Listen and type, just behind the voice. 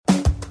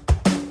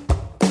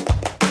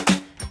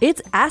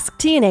It's Ask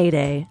T&A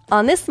Day.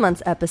 On this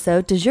month's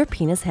episode, does your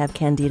penis have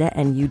candida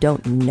and you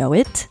don't know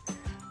it?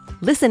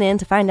 Listen in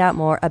to find out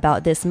more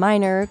about this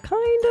minor,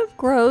 kind of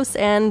gross,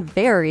 and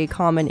very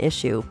common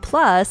issue.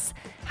 Plus,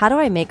 how do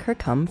I make her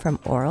come from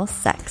oral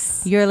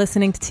sex? You're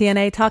listening to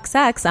T&A Talk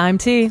Sex. I'm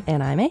T.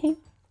 And I'm A.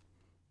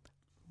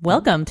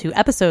 Welcome to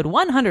episode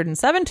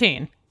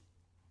 117.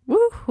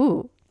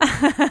 Woohoo.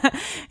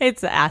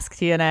 It's Ask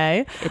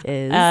T&A. It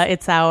is.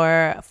 It's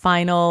our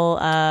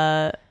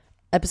final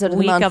episode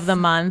of the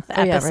month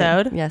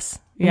episode. Right. Yes.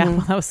 Yeah, Mm-hmm.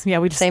 well, that was,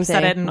 we just Same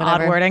said thing, it in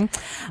whatever. odd wording.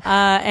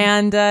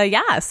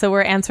 So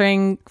we're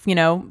answering,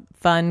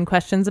 fun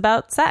questions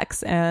about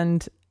sex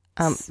and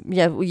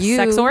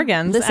sex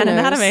organs and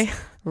anatomy.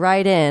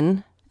 Write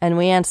in and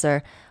we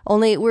answer.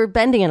 Only we're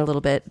bending it a little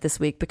bit this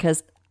week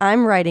because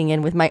I'm writing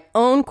in with my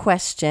own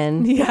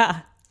question.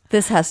 Yeah.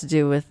 This has to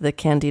do with the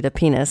candida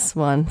penis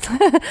one.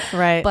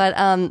 Right.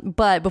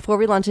 But before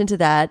we launch into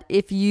that,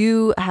 if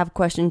you have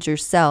questions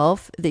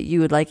yourself that you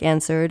would like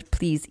answered,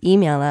 please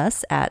email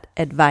us at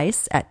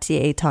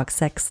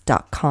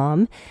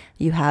advice@tatalksex.com.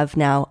 You have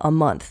now a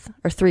month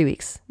or 3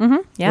 weeks. Mm-hmm.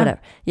 Yeah.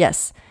 Whatever.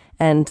 Yes.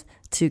 And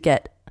to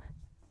get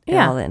it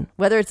all in.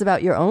 Whether it's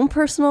about your own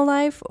personal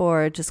life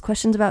or just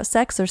questions about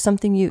sex or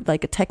something you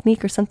like, a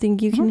technique or something,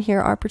 you can hear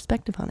our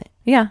perspective on it.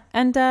 Yeah.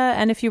 And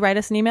if you write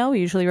us an email, we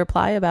usually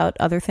reply about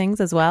other things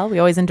as well. We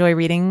always enjoy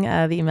reading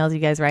the emails you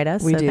guys write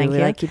us. We so do. Thank We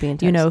you. like keeping in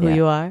touch. You know who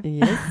you are.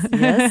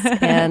 Yes.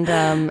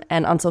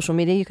 And on social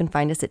media, you can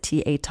find us at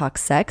TA Talk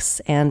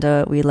Sex. And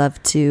we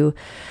love to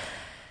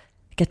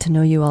get to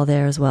know you all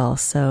there as well.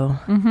 So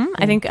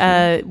I think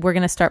we're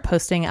going to start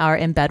posting our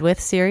In Bed With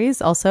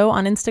series also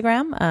on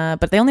Instagram,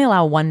 but they only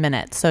allow 1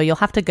 minute. So you'll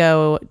have to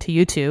go to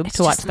YouTube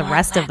to watch the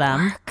rest of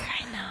them.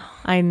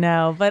 I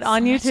know. But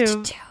on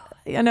YouTube,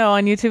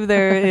 on YouTube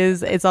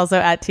it's also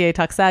at TA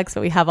Talk Sex,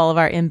 but we have all of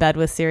our In Bed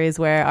With series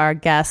where our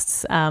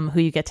guests, who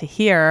you get to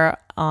hear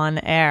on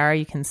air,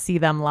 you can see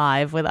them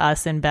live with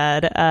us in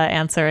bed,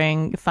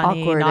 answering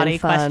funny, awkward naughty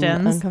and fun,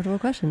 questions. uncomfortable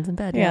questions in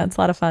bed. Yeah, it's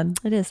a lot of fun.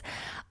 It is.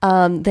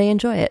 They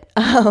enjoy it.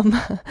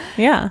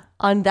 Yeah.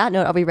 On that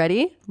note, are we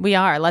ready? We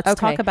are. Let's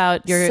talk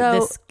about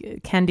this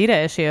candida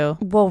issue.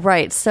 Well,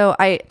 right. So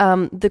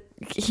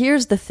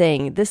here's the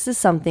thing. This is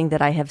something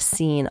that I have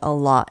seen a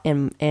lot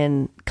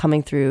in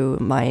coming through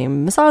my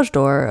massage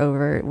door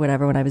over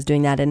whatever when I was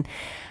doing that, and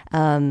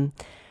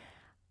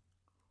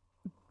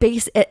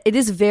it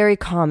is very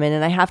common.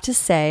 And I have to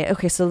say,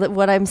 okay, so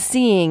what I'm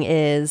seeing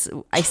is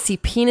I see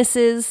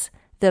penises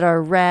that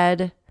are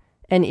red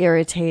and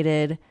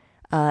irritated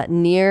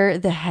near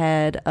the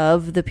head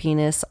of the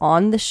penis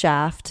on the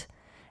shaft.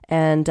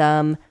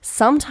 And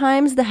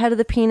sometimes the head of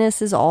the penis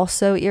is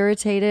also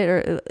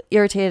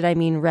irritated, I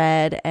mean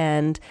red,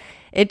 and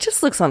it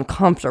just looks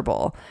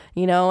uncomfortable,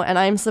 and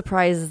I'm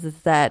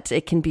surprised that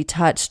it can be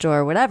touched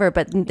or whatever,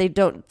 but they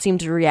don't seem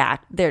to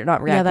react. They're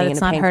not reacting in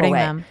a painful way.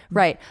 Them.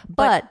 Right.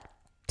 But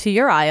to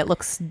your eye, it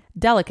looks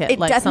delicate. It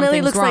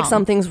definitely looks like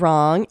something's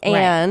wrong.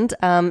 Right.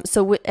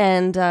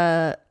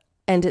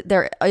 And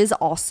there is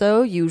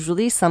also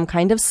usually some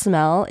kind of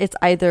smell. It's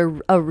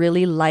either a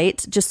really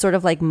light, just sort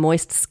of like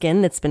moist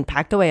skin that's been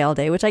packed away all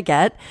day, which I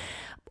get.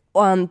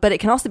 But it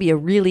can also be a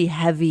really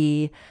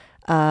heavy,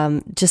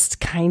 just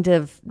kind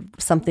of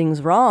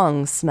something's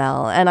wrong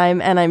smell. And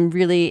I'm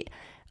really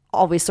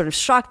always sort of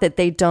shocked that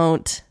they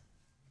don't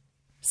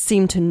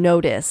seem to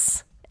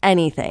notice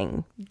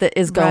anything that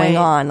is going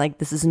on. Like,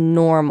 this is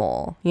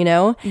normal,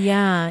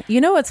 Yeah.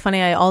 What's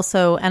funny?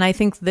 I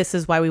think this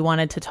is why we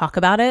wanted to talk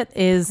about it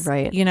is,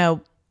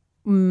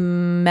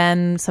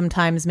 men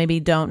sometimes maybe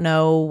don't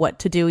know what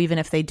to do even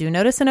if they do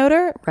notice an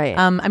odor. Right.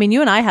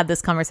 You and I had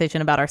this conversation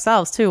about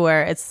ourselves too,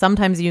 where it's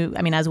sometimes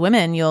as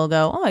women, you'll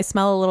go, oh, I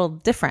smell a little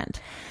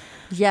different.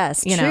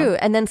 Yes, true.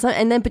 And then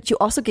but you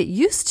also get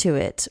used to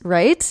it,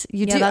 right?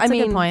 You do. That's a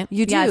good point.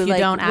 You do. Yeah, if you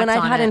don't act when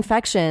I've on had it.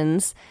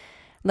 infections,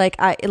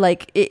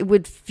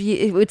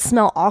 it would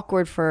smell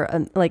awkward for a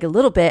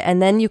little bit,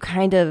 and then you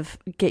kind of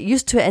get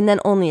used to it, and then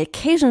only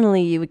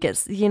occasionally you would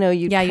get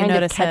you kind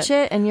of catch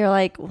it, and you're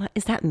like, what,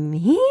 is that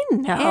me?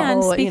 No.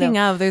 And speaking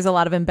of, there's a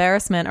lot of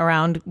embarrassment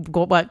around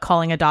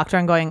calling a doctor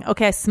and going,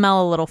 okay, I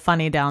smell a little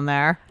funny down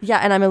there. Yeah,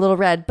 and I'm a little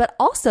red, but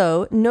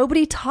also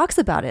nobody talks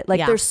about it.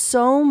 There's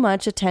so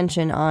much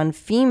attention on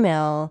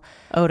female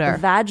odor,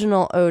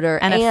 vaginal odor,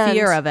 and a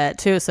fear of it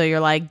too. So you're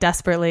like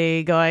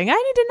desperately going, I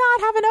need to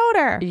not have an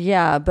odor.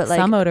 Yeah, but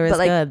some odor is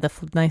good, the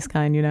nice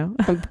kind,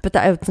 But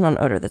it's not an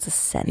odor; that's a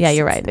scent. Yeah,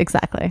 you're right.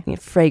 Exactly.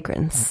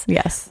 Fragrance.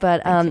 Yes.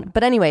 But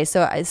anyway,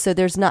 so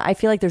there's not. I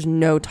feel like there's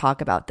no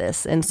talk about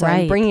this, and so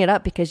I'm bringing it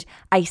up because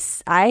I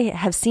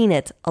have seen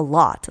it a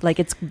lot.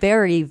 It's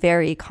very,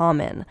 very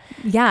common.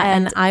 Yeah,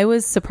 and I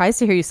was surprised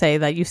to hear you say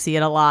that you see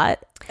it a lot.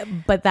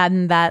 But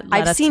then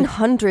I've seen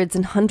hundreds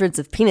and hundreds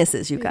of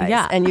penises, you guys.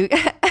 Yeah, and you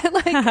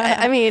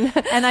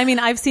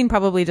I've seen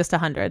probably just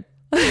 100.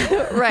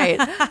 Right,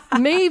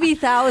 maybe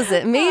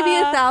 1,000, maybe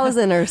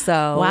 1,000 or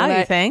so. Wow,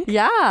 you think?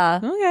 Yeah,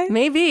 okay,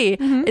 maybe.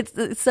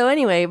 It's so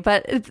anyway,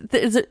 but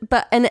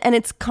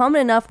it's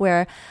common enough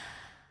where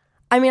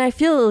I mean, I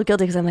feel a little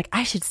guilty because I'm like,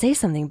 I should say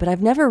something, but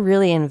I've never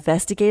really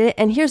investigated it.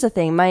 And here's the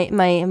thing.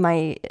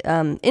 My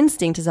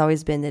instinct has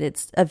always been that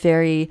it's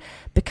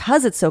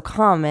because it's so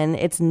common,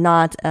 it's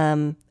not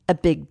a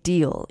big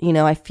deal. You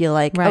know, I feel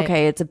like,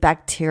 okay, it's a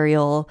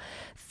bacterial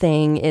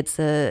thing. It's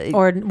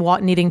or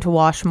needing to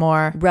wash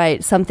more.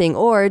 Right. Something,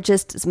 or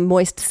just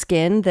moist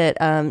skin that,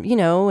 you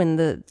know, when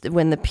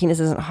the penis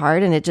isn't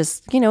hard and it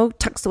just, you know,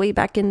 tucks away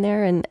back in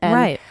there. And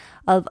right.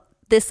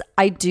 This,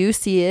 I do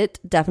see it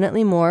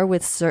definitely more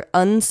with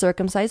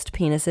uncircumcised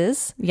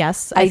penises.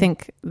 Yes, I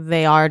think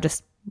they are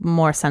just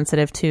more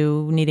sensitive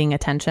to needing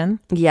attention.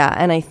 Yeah,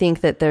 and I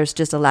think that there's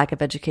just a lack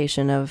of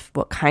education of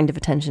what kind of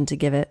attention to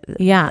give it.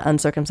 Yeah.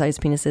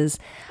 Uncircumcised penises.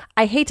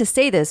 I hate to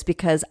say this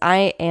because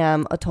I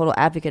am a total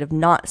advocate of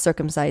not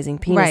circumcising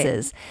penises.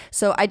 Right.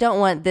 So I don't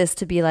want this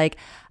to be like,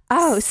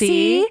 oh,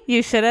 see?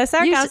 You should have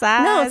circumcised.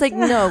 No, it's like,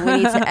 no,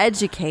 we need to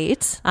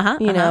educate,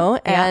 you know,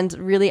 and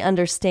really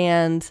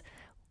understand.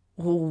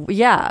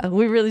 Yeah,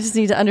 we really just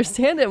need to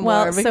understand it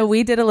more. Well, so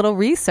we did a little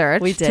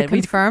research to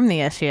confirm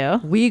the issue.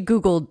 We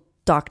Googled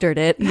doctored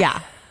it.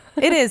 Yeah.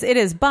 It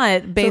is,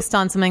 but based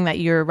on something that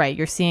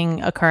you're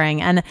seeing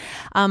occurring. And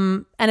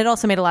it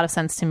also made a lot of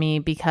sense to me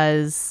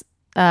because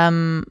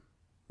a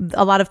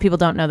lot of people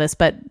don't know this,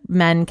 but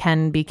men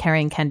can be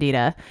carrying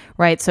candida,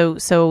 right?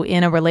 So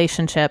in a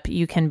relationship,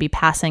 you can be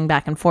passing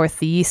back and forth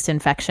the yeast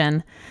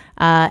infection,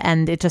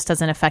 and it just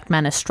doesn't affect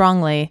men as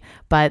strongly,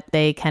 but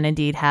they can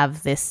indeed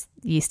have this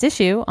yeast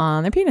issue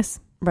on their penis.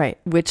 Right.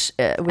 Which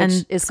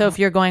is so if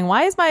you're going,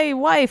 why is my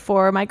wife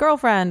or my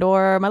girlfriend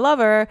or my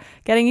lover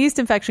getting yeast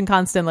infection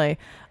constantly?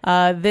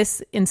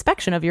 This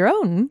inspection of your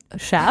own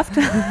shaft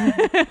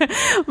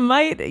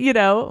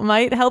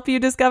might help you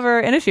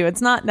discover an issue.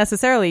 It's not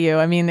necessarily you.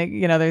 I mean,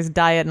 you know, there's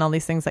diet and all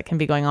these things that can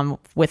be going on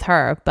with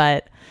her,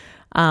 but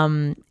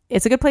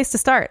it's a good place to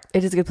start.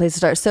 It is a good place to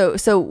start.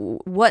 So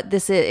what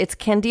this is, it's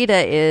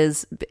candida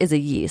is a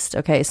yeast.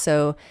 Okay.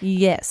 So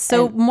yes.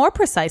 So more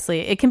precisely,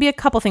 it can be a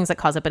couple things that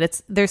cause it,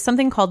 but there's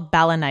something called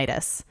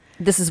balanitis.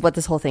 This is what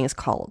this whole thing is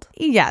called.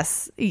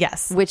 Yes.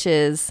 Which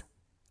is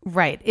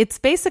right. It's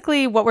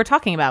basically what we're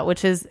talking about,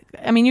 which is,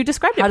 I mean, you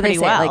described it pretty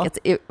well.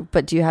 Like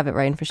but do you have it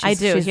right? I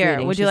do. She's here.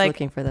 Reading. Would she's you like?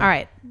 Looking for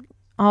that.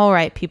 All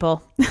right,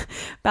 people.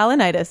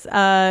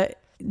 Balanitis.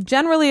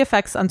 Generally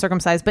affects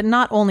uncircumcised, but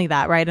not only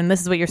that, right? And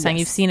this is what you're saying.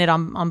 Yes. You've seen it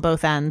on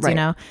both ends, right. You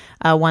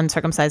know, one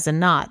circumcised and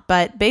not.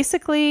 But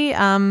basically,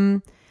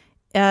 the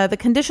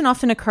condition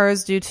often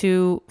occurs due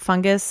to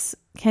fungus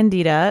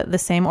candida, the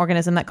same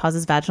organism that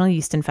causes vaginal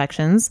yeast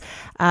infections.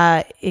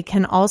 It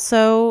can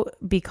also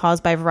be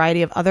caused by a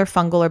variety of other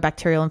fungal or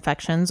bacterial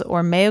infections,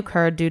 or may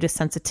occur due to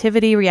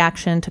sensitivity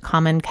reaction to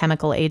common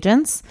chemical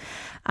agents.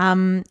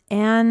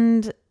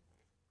 And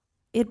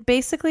it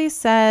basically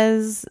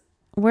says...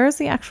 Where's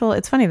the actual?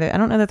 It's funny that I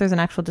don't know that there's an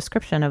actual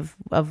description of.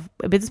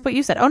 But it's what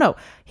you said. Oh no,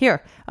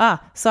 here.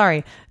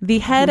 Sorry. The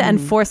head and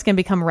foreskin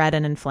become red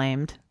and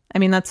inflamed. I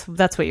mean, that's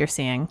what you're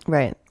seeing,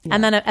 right? Yeah.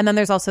 And then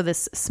there's also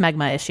this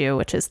smegma issue,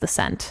 which is the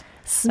scent.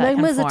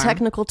 Smegma is a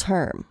technical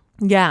term.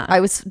 Yeah, I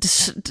was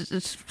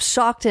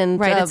shocked and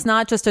right. It's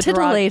not just a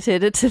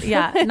titillated.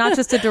 Not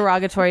just a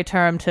derogatory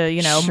term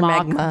to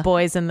mock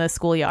boys in the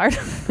schoolyard.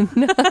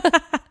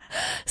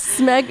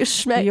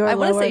 Smeg. I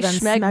want to say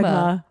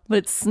smegma, but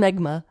it's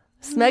smegma.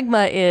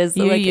 Smegma is...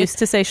 You used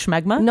to say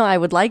schmegma? No, I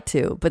would like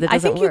to, but it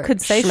doesn't work. I think you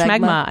could say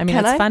schmegma. I mean,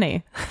 it's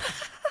funny.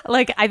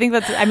 Like, I think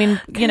that's... I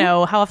mean,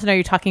 how often are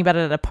you talking about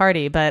it at a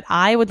party? But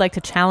I would like to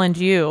challenge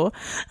you.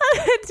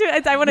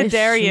 I want to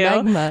dare you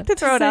to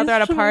throw it out there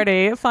at a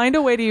party. Find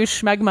a way to use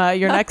schmegma at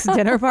your next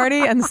dinner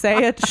party and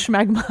say it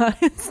schmegma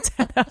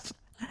instead of...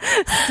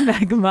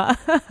 Smegma.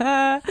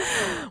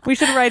 We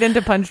should write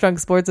into Punch Drunk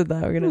Sports with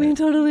that. We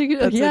totally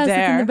that's yes, a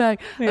dare. It's in the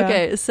back. Yeah.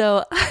 Okay,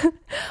 so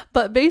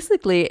but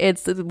basically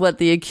it's what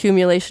the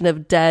accumulation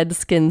of dead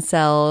skin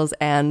cells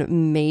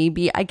and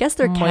maybe I guess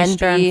there moisture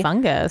can be and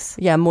fungus.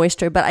 Yeah,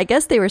 moisture. But I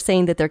guess they were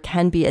saying that there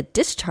can be a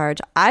discharge.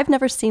 I've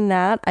never seen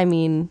that. I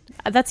mean,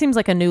 that seems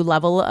like a new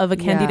level of a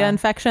candida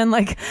infection.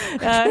 Like,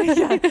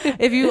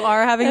 if you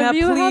are having that,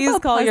 please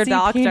call your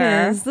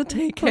doctor.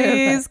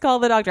 Please call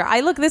the doctor.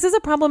 This is a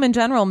problem in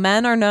general.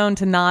 Men are known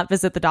to not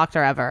visit the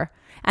doctor ever.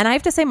 And I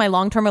have to say my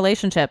long-term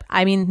relationship,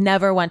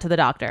 never went to the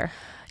doctor.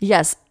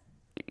 Yes.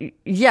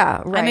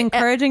 Yeah, right. I'm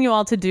encouraging you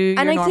all to do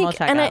your normal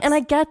checkups. And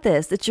I get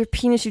this. It's your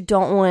penis. You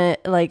don't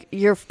want to,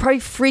 you're probably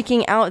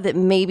freaking out that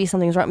maybe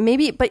something's wrong.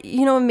 Maybe, but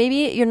maybe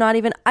you're not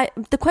even,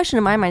 the question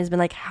in my mind has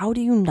been how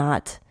do you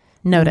not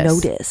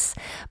notice?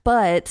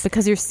 But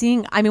because you're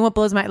seeing, what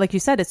blows my, like you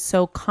said, it's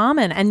so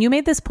common. And you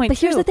made this point but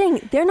here's the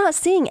thing, they're not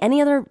seeing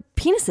any other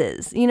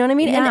penises, you know what I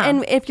mean? Yeah.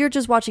 And if you're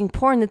just watching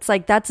porn, it's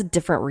that's a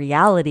different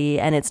reality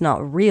and it's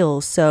not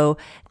real. So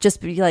just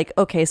be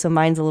okay, so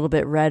mine's a little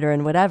bit redder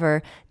and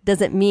whatever,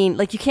 doesn't mean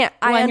you can't.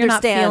 I understand you're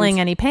not feeling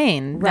any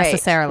pain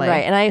necessarily,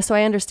 right? And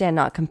I understand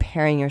not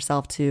comparing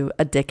yourself to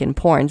a dick in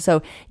porn.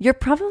 So you're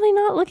probably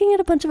not looking at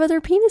a bunch of other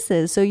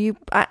penises. So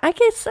I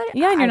guess and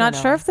you're not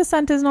sure if the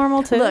scent is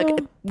normal too.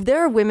 Look,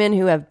 there are women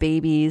who have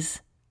babies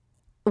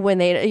when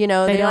they They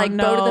like don't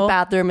go to the know.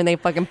 bathroh and they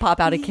fucking pop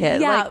out a kid.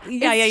 Yeah, Like,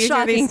 yeah, it's you hear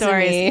shocking these to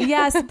stories. me.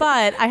 Yes,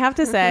 but I have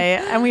to say,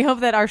 and we hope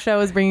that our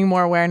show is bringing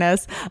more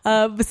awareness,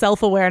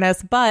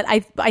 self-awareness. But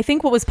I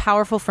think what was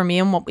powerful for me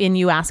in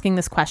you asking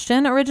this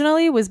question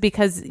originally was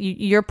because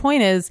your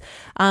point is,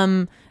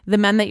 the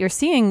men that you're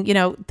seeing,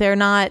 they're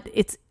not.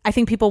 I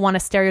think people want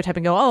to stereotype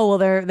and go, oh,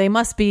 well, they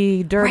must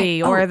be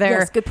dirty, Right. or they're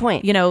yes, good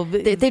point.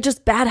 They're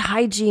just bad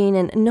hygiene,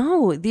 and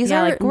no, these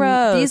are like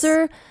gross.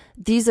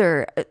 These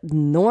are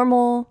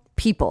normal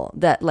people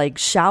that like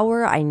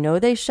shower. I know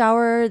they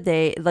shower.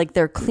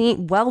 They're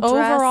clean, well dressed.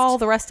 Overall,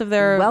 the rest of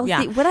their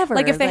wealthy, whatever.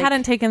 Like if they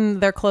hadn't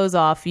taken their clothes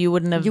off, you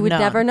wouldn't have. You would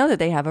known. never know that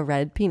they have a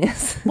red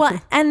penis. Well,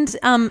 and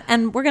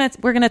we're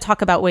gonna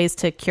talk about ways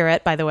to cure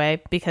it, by the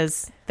way,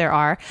 because there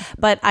are.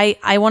 But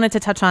I wanted to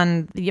touch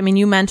on. I mean,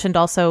 you mentioned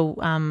also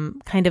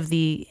kind of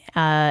the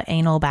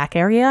anal back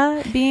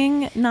area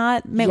being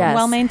not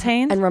well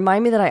maintained. And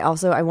remind me that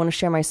I want to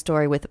share my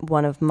story with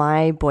one of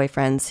my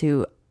boyfriends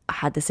who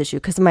had this issue,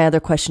 because my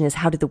other question is,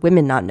 how do the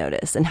women not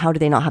notice, and how do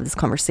they not have this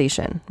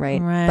conversation, right?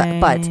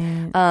 But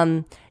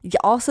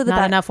also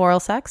not enough oral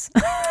sex.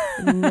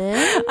 I'm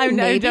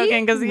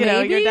joking, because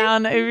you're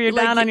down. If you're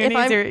down on your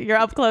knees, you're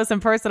up close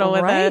and personal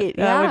with it with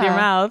your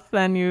mouth.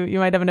 Then you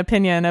might have an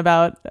opinion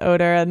about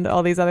odor and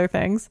all these other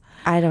things.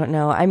 I don't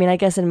know. I mean, I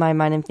guess in my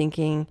mind, I'm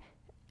thinking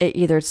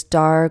either it's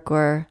dark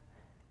or.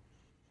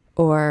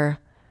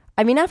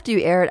 I mean, after you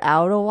air it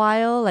out a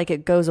while, like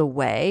it goes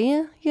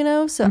away,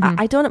 So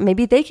I don't.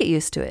 Maybe they get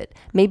used to it.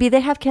 Maybe they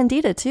have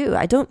candida too.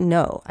 I don't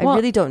know. I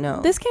really don't know.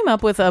 This came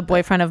up with a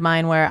boyfriend of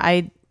mine where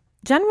I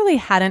generally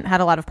hadn't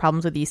had a lot of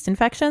problems with yeast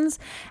infections,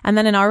 and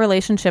then in our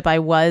relationship, I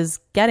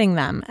was getting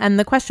them. And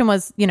the question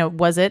was,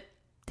 was it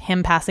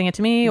him passing it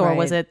to me, or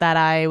was it that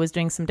I was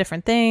doing some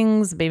different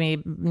things,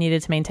 maybe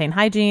needed to maintain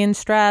hygiene,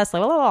 stress,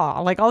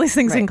 like all these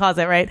things can cause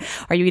it, right?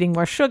 Are you eating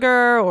more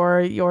sugar,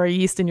 or your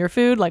yeast in your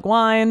food, like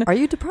wine? Are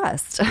you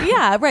depressed?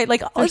 Yeah, right.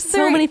 Like there's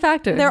so many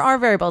factors. There are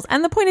variables,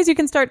 and the point is you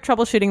can start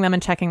troubleshooting them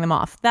and checking them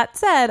off. That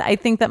said, I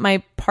think that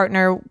my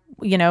partner,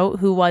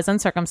 who was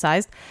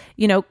uncircumcised,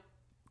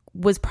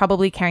 was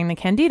probably carrying the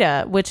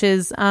candida, which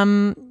is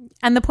and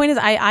the point is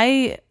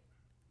I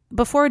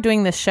before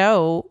doing this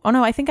show,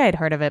 I think I had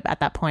heard of it at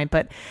that point,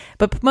 but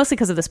mostly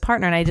because of this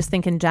partner. And I just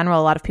think in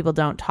general, a lot of people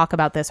don't talk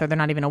about this, or they're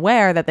not even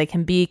aware that they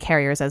can be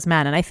carriers as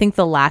men. And I think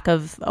the lack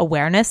of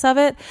awareness of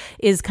it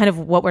is kind of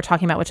what we're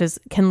talking about, which is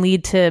can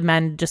lead to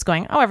men just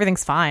going, oh,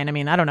 everything's fine. I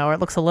mean, I don't know, or it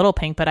looks a little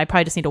pink, but I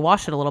probably just need to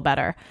wash it a little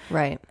better.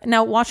 Right.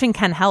 Now, washing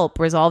can help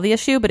resolve the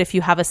issue, but if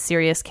you have a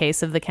serious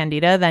case of the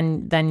candida,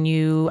 then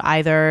you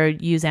either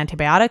use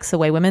antibiotics the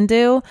way women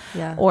do,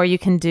 or you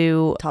can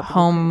do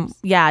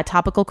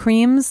topical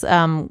creams. Wait,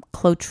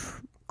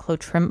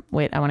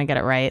 I want to get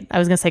it right. I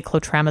was going to say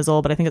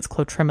clotrimazole, but I think it's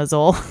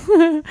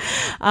clotrimazole.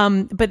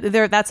 But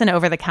that's an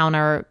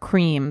over-the-counter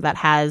cream that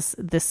has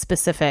this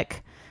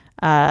specific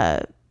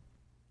agent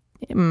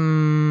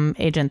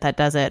that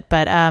does it.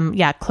 But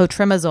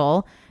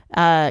clotrimazole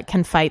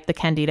can fight the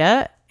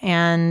candida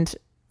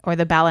or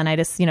the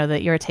balanitis,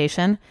 the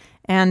irritation.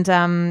 And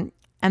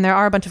there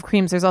are a bunch of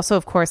creams. There's also,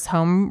 of course,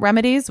 home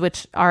remedies,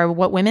 which are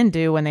what women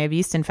do when they have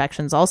yeast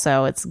infections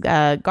also. It's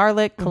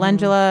garlic,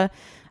 calendula.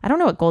 I don't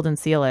know what golden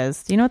seal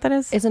is. Do you know what that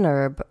is? It's an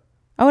herb.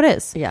 Oh, it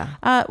is? Yeah.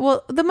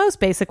 Well, the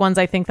most basic ones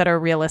I think that are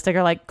realistic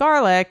are like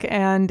garlic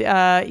and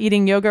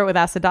eating yogurt with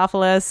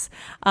acidophilus.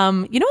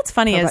 What's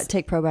funny is...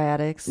 Take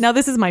probiotics. Now,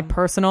 this is my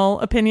personal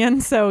opinion,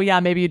 so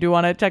maybe you do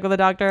want to check with a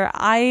doctor.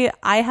 I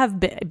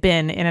have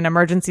been in an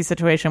emergency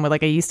situation with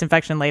like a yeast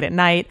infection late at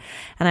night,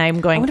 and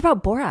I'm going... What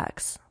about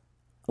borax?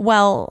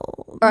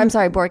 Well... Or I'm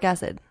sorry, boric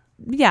acid.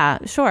 Yeah,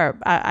 sure.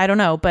 I don't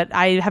know, but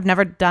I have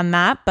never done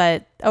that.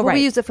 But right,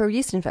 we use it for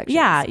yeast infections.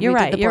 Yeah, you're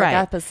right. You're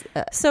right.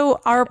 So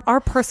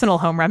our personal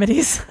home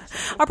remedies,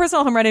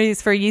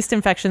 for yeast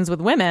infections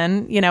with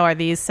women, are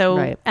these.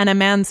 So and a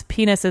man's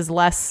penis is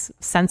less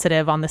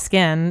sensitive on the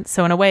skin,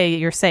 so in a way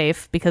you're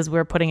safe because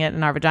we're putting it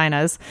in our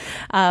vaginas.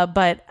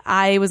 But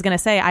I was going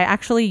to say I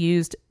actually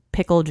used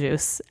pickle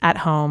juice at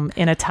home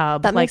in a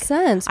tub. That makes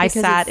sense. I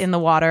sat in the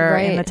water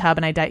in the tub,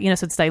 and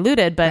so it's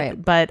diluted,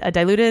 but a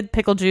diluted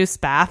pickle juice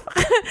bath,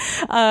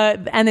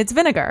 and it's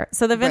vinegar.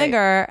 So the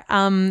vinegar,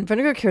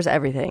 vinegar cures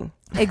everything.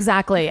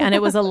 Exactly, and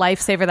it was a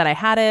lifesaver that I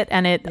had it,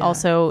 and it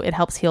also it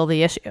helps heal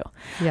the issue.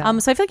 Yeah.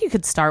 So I feel like you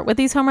could start with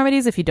these home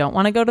remedies if you don't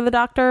want to go to the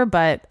doctor,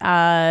 but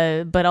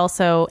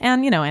also,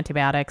 and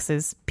antibiotics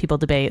is people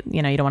debate.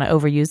 You don't want to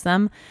overuse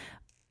them.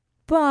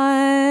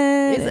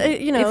 But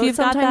if you've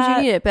got that,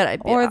 you need it, but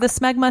or the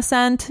smegma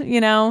scent,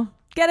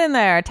 get in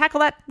there,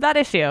 tackle that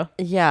issue.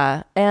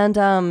 Yeah,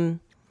 and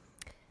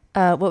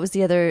what was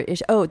the other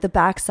issue? Oh, the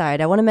backside.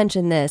 I want to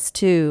mention this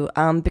too,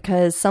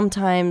 because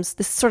sometimes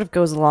this sort of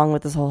goes along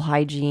with this whole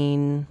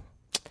hygiene.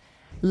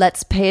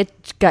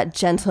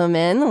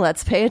 Gentlemen,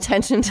 let's pay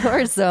attention to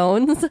our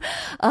zones.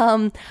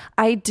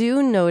 I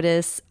do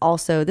notice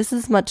also, this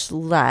is much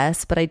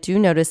less, but I do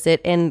notice it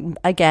in,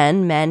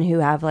 again, men who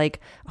have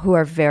who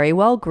are very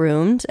well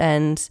groomed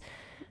and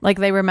Like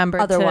they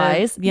remembered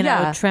otherwise,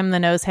 to, trim the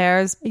nose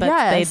hairs,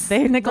 but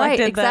they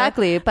neglected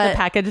exactly. the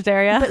packaged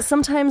area. But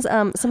sometimes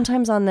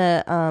on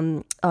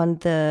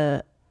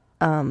the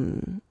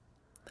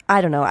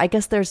I don't know. I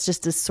guess there's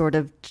just this sort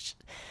of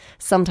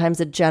sometimes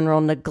a general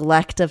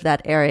neglect of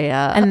that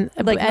area and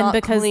not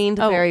because cleaned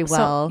very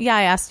well. So,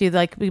 I asked you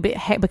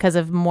because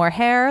of more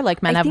hair,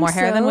 like men have more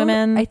hair than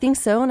women. I think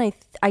so, and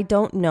I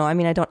don't know. I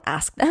mean, I don't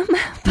ask them.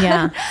 But,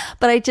 yeah,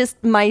 but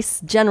my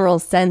general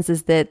sense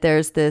is that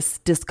there's this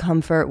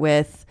discomfort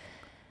with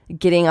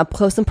getting up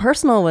close and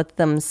personal with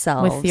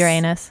themselves, with your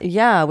anus.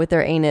 Yeah, with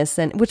their anus,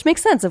 and which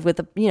makes sense of with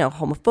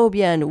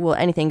homophobia and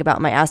anything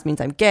about my ass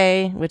means I'm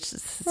gay, which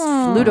is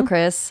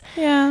ludicrous.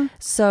 Yeah.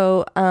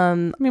 So I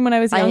mean, when I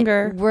was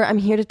younger, I'm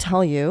here to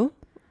tell you,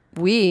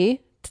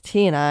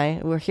 T and I,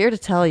 we're here to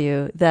tell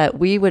you that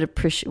we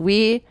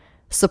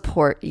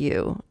support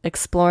you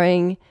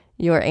exploring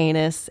your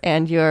anus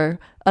and your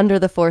under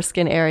the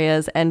foreskin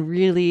areas and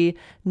really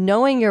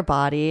knowing your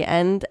body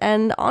and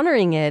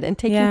honoring it and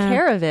taking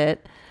care of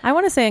it. I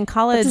want to say in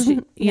college,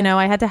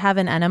 I had to have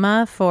an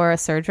enema for a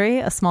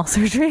small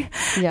surgery.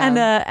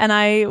 Yeah. And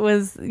I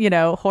was,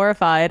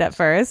 horrified at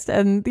first.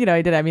 And,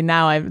 I did. I mean,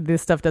 now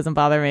this stuff doesn't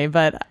bother me,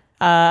 but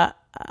I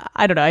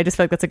don't know. I just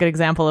feel like that's a good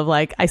example of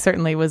I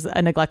certainly was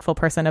a neglectful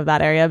person of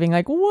that area, being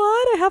like, what?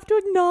 I have to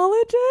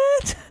acknowledge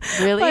it?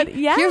 Really? But,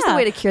 yeah. Here's the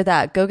way to cure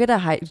that. Go get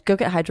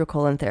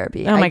hydrocolon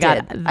therapy. Oh my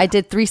God. I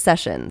did 3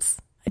 sessions.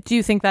 Do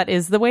you think that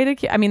is the way to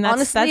cure? I mean,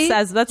 honestly,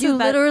 you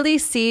literally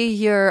see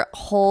your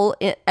whole,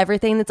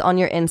 everything that's on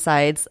your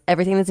insides,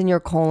 everything that's in your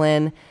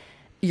colon,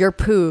 your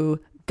poo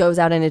goes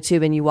out in a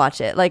tube and you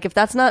watch it. Like if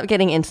that's not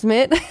getting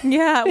intimate.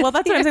 Yeah. Well,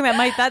 that's what I'm saying.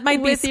 That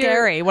might be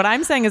scary. What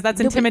I'm saying is that's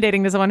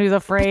intimidating to someone who's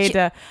afraid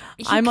to,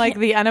 I'm like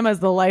the enema is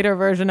the lighter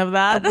version of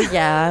that.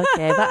 Yeah.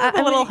 Okay. But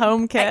a little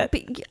home kit.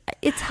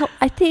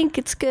 I think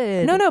it's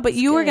good. No, but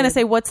you were going to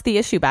say, what's the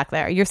issue back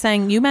there? You're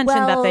saying, you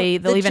mentioned that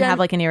they'll even have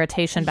like an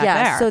irritation back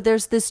there. So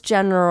there's this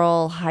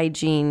general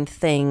hygiene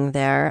thing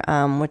there,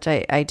 which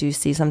I do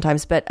see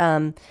sometimes, but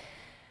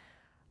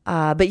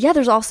yeah,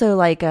 there's also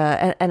like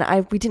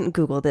we didn't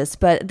Google this,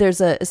 but there's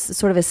a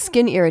sort of a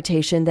skin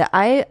irritation that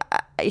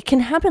it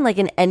can happen like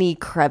in any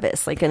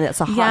crevice, like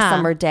it's a hot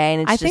summer day,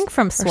 and it's I think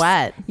from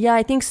sweat. Yeah,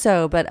 I think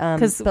so, but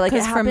like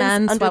it for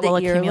men, sweat will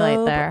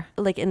accumulate there,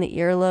 like in the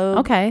earlobe.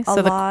 Okay,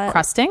 so the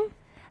crusting.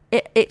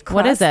 It crusts.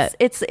 What is it?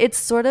 It's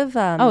sort of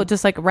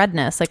just like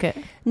redness, like it.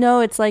 No,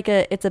 it's like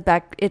I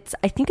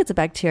think it's a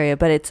bacteria,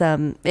 but it's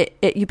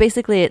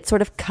it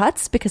sort of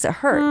cuts because it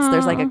hurts.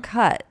 There's like a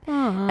cut,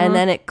 and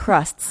then it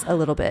crusts a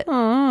little bit,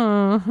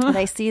 and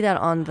I see that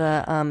on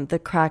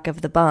the crack of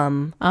the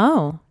bum.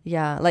 Oh.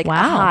 Yeah, like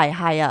wow.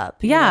 high up.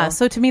 Yeah,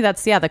 so to me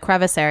that's the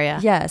crevice area.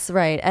 Yes,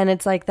 right. And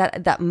it's like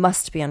that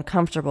must be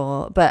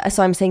uncomfortable. But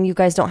so I'm saying you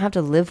guys don't have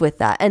to live with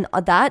that. And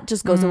that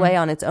just goes away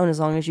on its own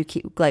as long as you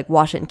keep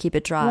wash it and keep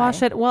it dry.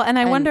 Wash it. Well, and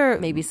I wonder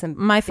maybe some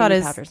my thought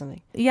is powder or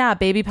something. Yeah,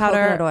 baby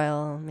powder. Coconut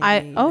oil.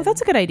 Maybe,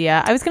 that's a good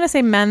idea. I was going to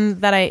say men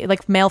that I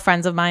like male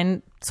friends of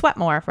mine sweat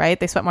more, right?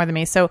 They sweat more than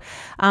me. So,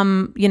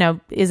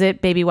 is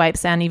it baby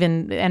wipes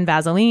and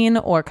Vaseline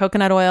or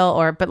coconut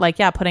oil but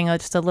putting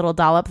just a little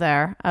dollop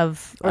there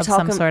of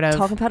some sort of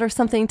talcum powder,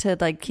 something to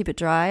like keep it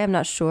dry. I'm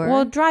not sure.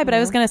 Well, dry, but I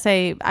was going to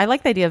say I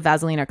like the idea of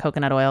Vaseline or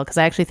coconut oil because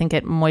I actually think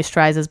it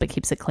moisturizes but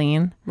keeps it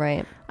clean.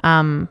 Right.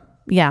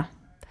 Yeah.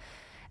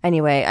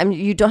 Anyway,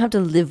 you don't have to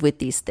live with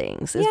these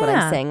things, is what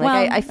I'm saying.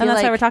 Like, I feel and that's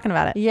like why we're talking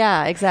about it.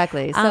 Yeah,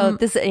 exactly. So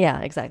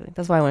exactly.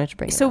 That's why I wanted to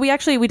bring it up.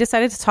 We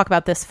decided to talk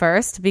about this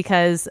first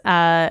because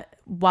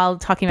while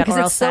talking about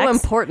oral it's sex, so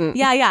important.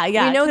 Yeah.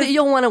 We know that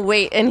you'll want to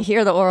wait and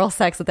hear the oral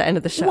sex at the end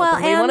of the show. Well,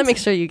 but we want to make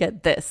sure you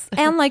get this.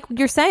 And like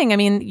you're saying, I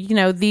mean,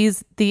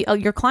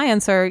 your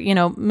clients are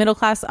middle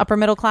class, upper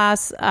middle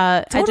class,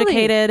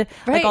 educated,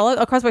 right. like all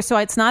across the board. So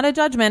it's not a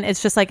judgment.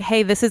 It's just like,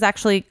 hey, this is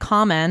actually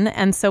common,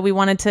 and so we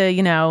wanted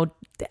to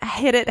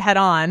hit it head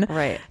on,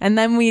 right? And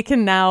then we're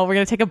going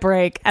to take a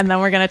break, and then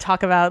we're going to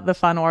talk about the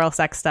fun oral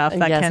sex stuff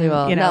that yes, can,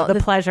 the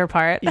pleasure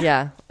part.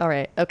 Yeah. All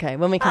right. Okay.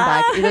 When we come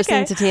back, you're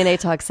listening to T&A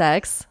Talk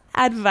Sex.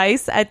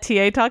 Advice at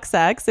TA Talk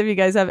Sex. If you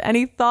guys have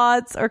any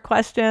thoughts or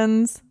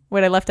questions.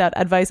 Wait, I left out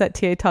advice at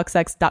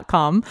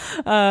tatalksex.com.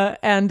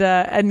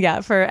 And yeah,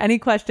 for any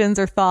questions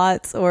or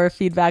thoughts or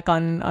feedback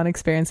on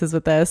experiences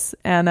with this.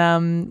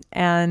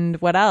 And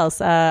what else?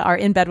 Our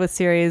In Bed With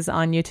series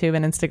on YouTube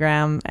and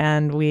Instagram.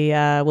 And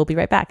we'll be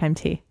right back. I'm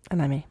T.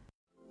 And I'm A.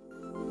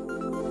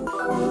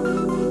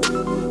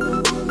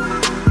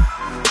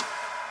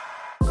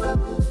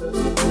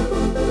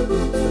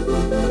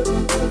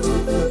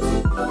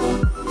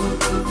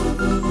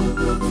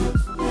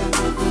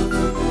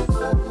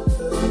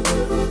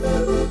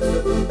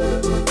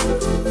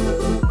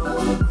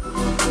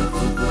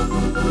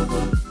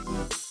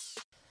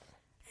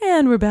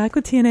 And we're back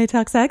with T&A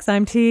Talk Sex.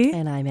 I'm T.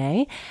 And I'm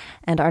A.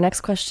 And our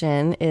next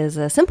question is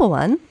a simple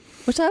one,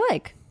 which I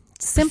like.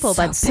 Simple,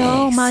 but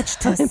so much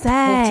to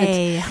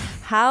say.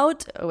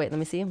 Wait, let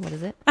me see. What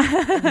is it?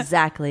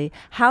 Exactly.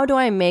 How do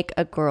I make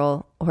a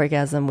girl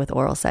orgasm with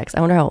oral sex?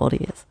 I wonder how old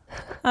he is.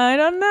 I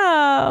don't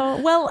know.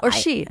 Well, or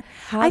she.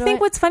 I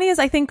think what's funny is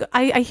I think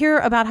I hear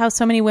about how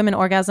so many women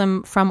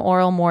orgasm from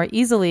oral more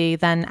easily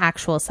than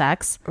actual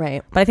sex.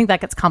 Right. But I think that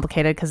gets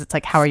complicated because it's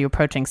like, how are you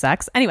approaching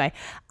sex? Anyway,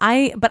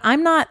 but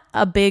I'm not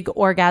a big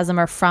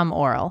orgasmer from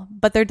oral,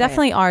 but there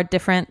definitely are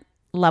different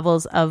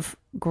levels of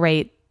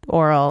great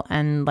oral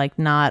and like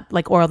not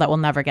like oral that will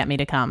never get me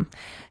to come.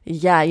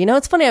 Yeah. You know,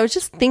 it's funny. I was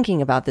just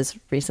thinking about this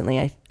recently,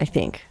 I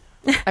think.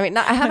 I mean,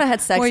 I haven't had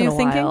sex in a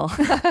while.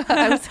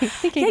 I was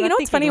thinking. Yeah, you know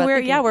what's funny?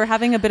 We're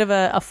having a bit of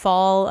a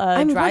fall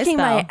I'm dry working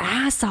spell. my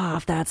ass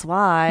off. That's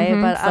why.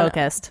 But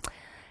focused.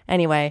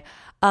 Anyway,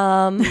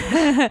 doesn't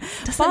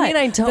mean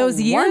I don't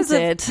want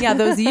it. Yeah,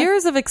 those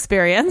years of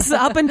experience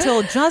up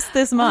until just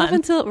this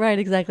month. Right,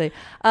 exactly.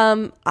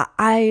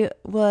 I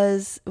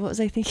was. What was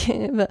I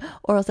thinking? About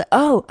oral sex.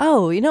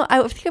 You know,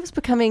 I think I was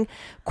becoming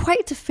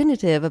quite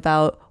definitive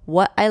about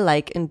what I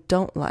like and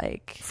don't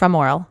like From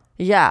oral.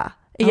 Yeah.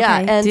 Okay, yeah,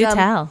 and do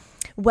tell.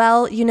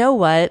 Well, you know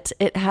what?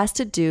 It has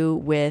to do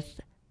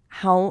with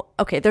how.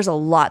 Okay, there's a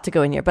lot to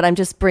go in here, but I'm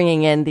just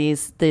bringing in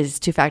these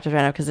two factors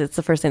right now because it's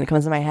the first thing that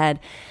comes to my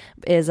head.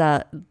 Is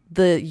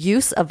the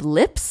use of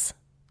lips,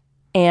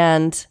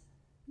 and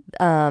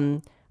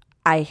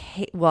I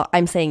hate. Well,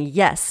 I'm saying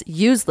yes,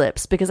 use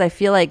lips because I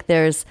feel like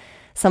there's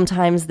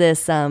sometimes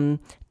this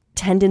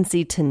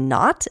tendency to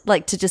not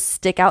like to just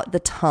stick out the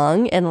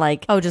tongue and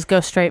like just go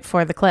straight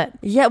for the clit.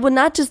 Yeah, well,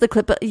 not just the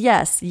clit, but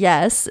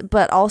yes,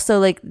 but also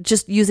like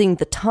just using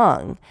the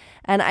tongue.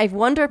 And I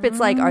wonder if it's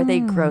like, are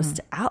they grossed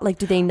out? Like,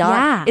 do they not?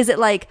 Yeah. Is it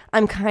like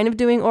I'm kind of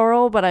doing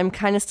oral, but I'm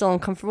kind of still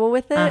uncomfortable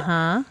with it?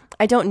 I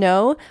don't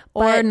know.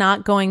 Or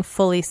not going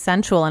fully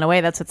sensual in a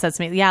way. That's what says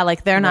to me. Yeah,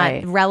 like they're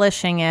not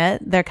relishing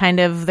it. They're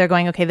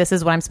going, okay, this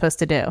is what I'm supposed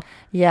to do.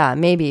 Yeah,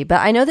 maybe. But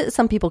I know that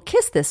some people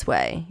kiss this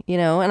way, you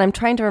know, and I'm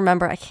trying to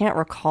remember. I can't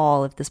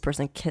recall if this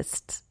person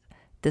kissed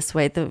this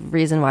way, the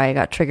reason why I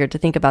got triggered to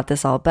think about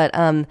this all. But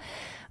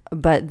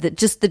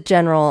just the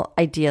general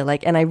idea,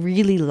 like, and I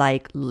really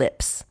like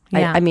lips.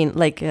 Yeah. I mean,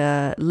 like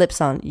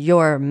lips on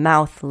your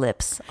mouth,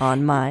 lips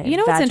on my. You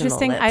know what's vaginal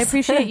interesting? lips. I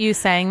appreciate you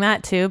saying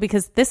that too,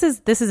 because this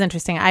is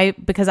interesting.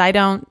 Because I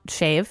don't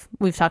shave.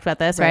 We've talked about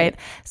this, right?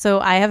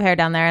 So I have hair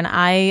down there, and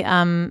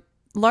I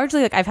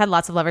largely like I've had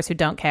lots of lovers who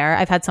don't care.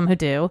 I've had some who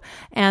do,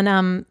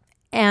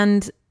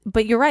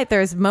 but you're right.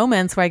 There's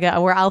moments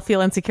where I'll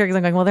feel insecure because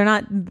I'm going, well, they're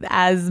not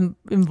as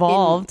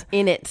involved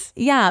in it.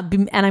 Yeah.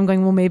 And I'm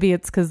going, well, maybe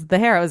it's because the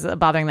hair was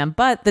bothering them.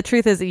 But the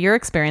truth is that you're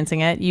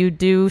experiencing it. You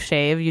do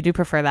shave. You do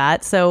prefer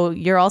that. So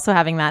you're also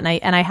having that.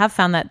 And I have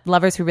found that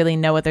lovers who really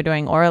know what they're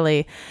doing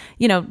orally,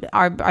 you know,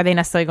 are they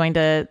necessarily going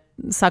to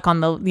suck on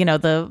the, you know,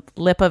 the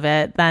lip of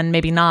it? Then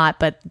maybe not.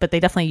 But they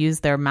definitely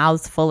use their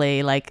mouths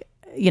fully, like,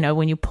 you know,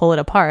 when you pull it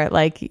apart,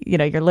 like, you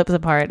know, your lips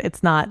apart,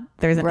 it's not,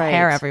 there's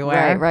hair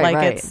everywhere.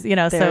 Right. It's, you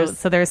know, so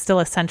there's still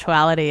a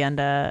sensuality and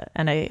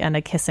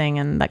a kissing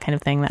and that kind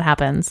of thing that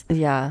happens.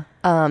 Yeah.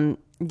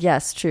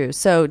 Yes, true.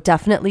 So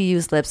definitely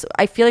use lips.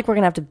 I feel like we're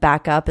gonna have to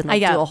back up and do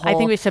a whole. I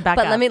think we should back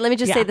up. But let me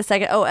just say the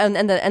second. Oh,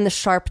 and the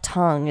sharp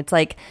tongue. It's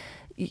like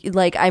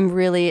I'm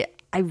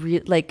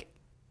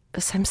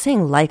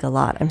saying like a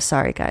lot. I'm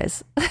sorry,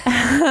 guys.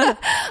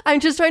 I'm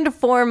just trying to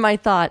form my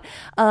thought.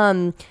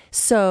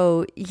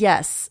 So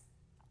yes,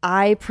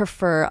 I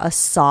prefer a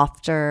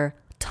softer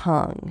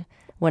tongue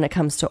when it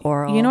comes to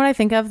oral. You know what I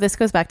think of? This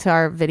goes back to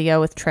our video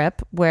with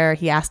Tripp where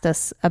he asked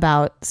us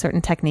about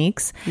certain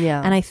techniques.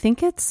 Yeah. And I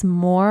think it's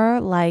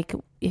more like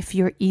if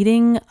you're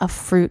eating a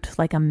fruit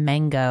like a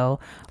mango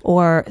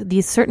or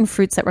these certain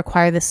fruits that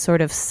require this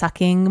sort of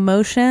sucking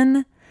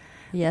motion.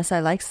 Yes, I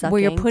like sucking.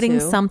 Where you're putting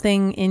too.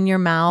 something in your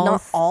mouth.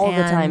 Not all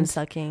the time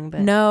sucking,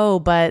 but no,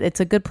 but it's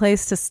a good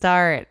place to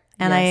start.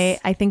 And yes.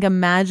 I think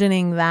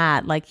imagining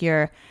that, like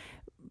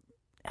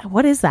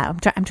what is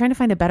that? I'm trying to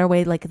find a better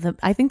way. Like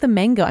I think the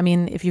mango. I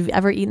mean, if you've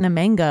ever eaten a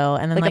mango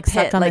and then like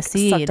sucked on the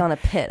seed, sucked on a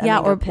pit,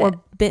 or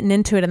bitten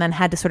into it and then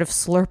had to sort of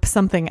slurp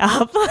something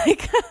up,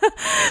 like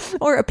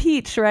or a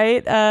peach,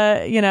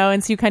 right? You know,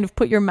 and so you kind of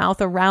put your mouth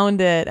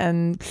around it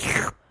and.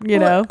 You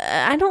know,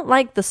 I don't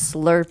like the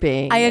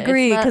slurping. I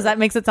agree because that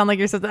makes it sound like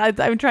you're.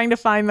 I'm trying to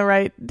find the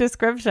right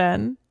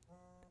description.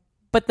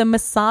 But the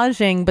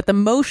massaging, but the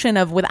motion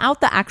of without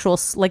the actual,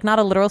 like not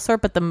a literal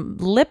slurp, but the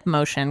lip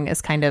motion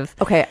is kind of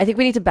okay. I think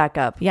we need to back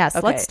up. Yes,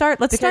 okay. Let's start.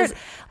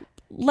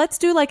 Let's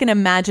do like an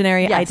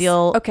imaginary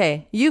ideal.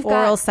 Okay, you've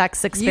oral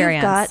sex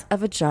experience. You've got a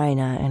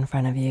vagina in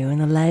front of you,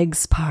 and the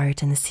legs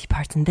part and the C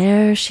part, and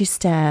there she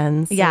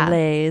stands, and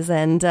lays,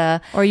 and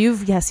or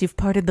you've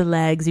parted the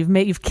legs.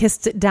 You've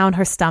kissed down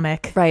her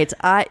stomach. Right.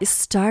 I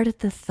start at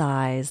the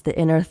thighs, the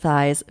inner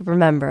thighs.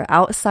 Remember,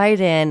 outside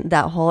in,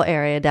 that whole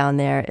area down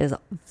there is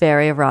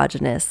very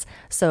erogenous.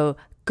 So.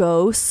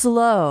 Go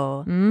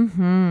slow.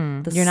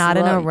 Mm-hmm. You're not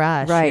in a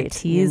rush. Right. You're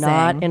teasing. You're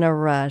not in a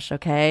rush.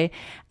 Okay.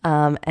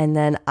 And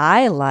then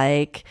I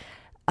like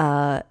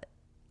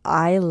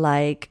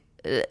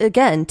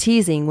again,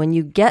 teasing when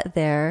you get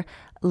there,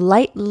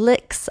 light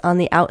licks on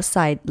the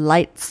outside,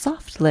 light,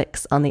 soft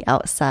licks on the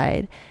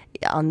outside.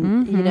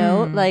 on you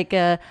know, like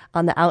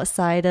on the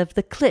outside of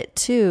the clit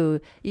too.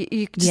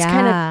 You just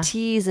kind of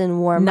tease and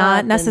warm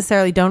up.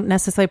 Don't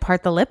necessarily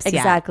part the lips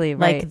exactly yet.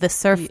 right. Like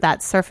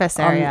that surface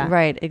area.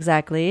 Right,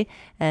 exactly.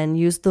 And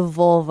use the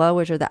vulva,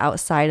 which are the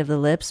outside of the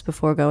lips,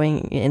 before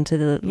going into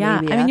the labia.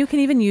 I mean, you can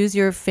even use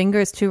your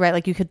fingers too, right?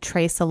 Like you could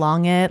trace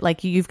along it.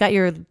 Like you've got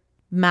your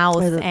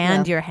mouth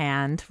and your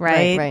hand,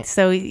 right?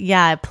 So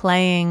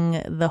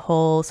playing the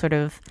whole sort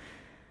of,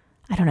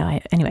 I don't know.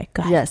 Anyway,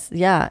 go ahead. Yes,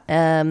 yeah.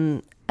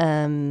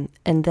 And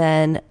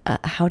then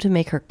how to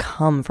make her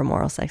come from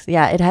oral sex.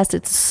 Yeah, it's a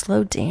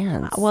slow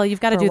dance. Well, you've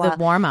got to do the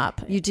warm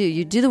up. You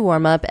do the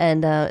warm up,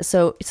 and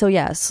so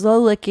yeah, slow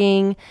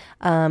licking.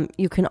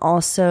 You can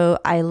also,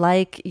 I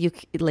like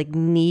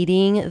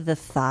kneading the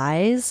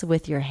thighs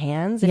with your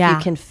hands if you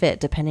can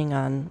fit, depending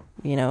on,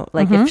 you know,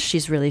 like if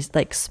she's really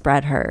like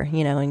spread her,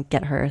 you know, and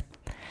get her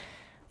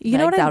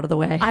out of the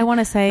way. I want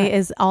to say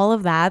is all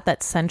of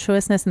that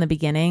sensuousness in the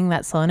beginning,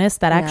 that slowness,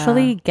 that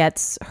actually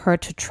gets her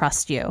to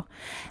trust you,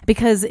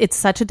 because it's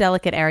such a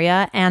delicate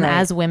area. And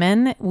as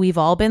women, we've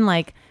all been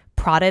like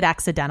prodded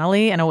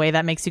accidentally in a way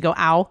that makes you go,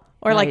 ow,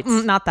 or like,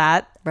 not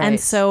that. Right. And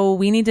so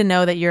we need to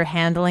know that you're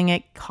handling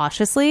it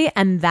cautiously,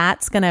 and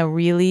that's going to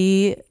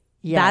really...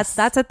 Yes.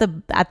 That's at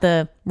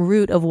the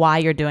root of why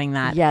you're doing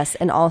that. Yes.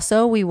 And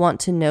also we want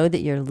to know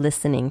that you're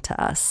listening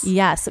to us.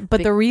 Yes.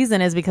 But the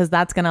reason is because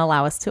that's going to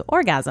allow us to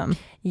orgasm.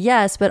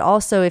 Yes. But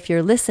also if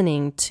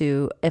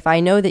I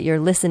know that you're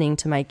listening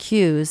to my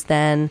cues,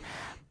 then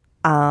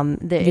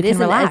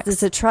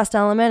it's a trust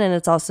element, and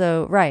it's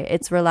also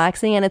it's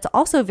relaxing, and it's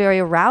also very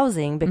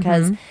arousing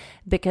because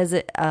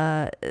it,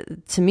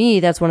 to me,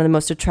 that's one of the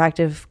most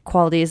attractive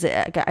qualities.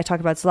 I talk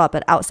about this a lot,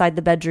 but outside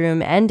the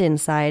bedroom and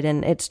inside,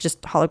 and it's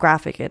just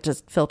holographic. It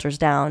just filters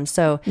down.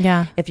 So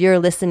if you're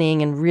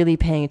listening and really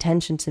paying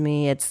attention to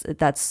me,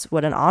 that's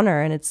what an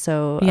honor, and it's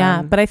so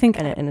but I think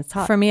and it's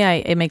hot. For me,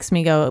 it makes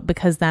me go,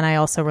 because then I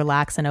also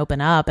relax and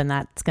open up, and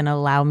that's going to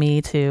allow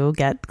me to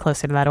get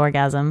closer to that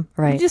orgasm.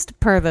 Right, just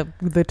per the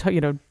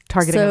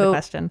targeting of the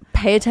question.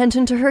 Pay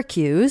attention to her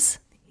cues.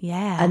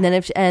 Yeah. And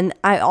then and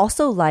I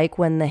also like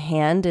when the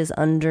hand is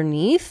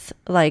underneath,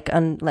 like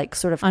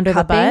sort of under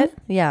cupping. The butt.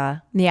 Yeah.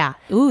 Yeah.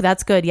 Ooh,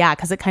 that's good. Yeah,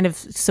 because it kind of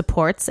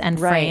supports and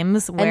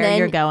frames where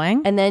you're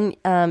going. And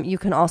then you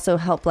can also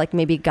help like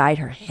maybe guide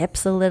her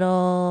hips a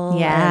little.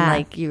 Yeah.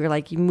 And you're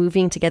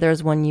moving together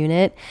as one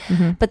unit.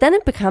 Mm-hmm. But then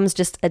it becomes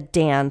just a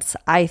dance,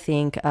 I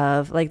think,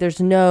 of like there's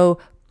no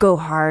go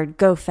hard,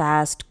 go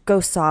fast, go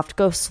soft,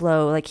 go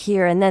slow, like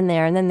here and then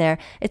there and then there.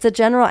 It's a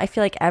general, I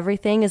feel like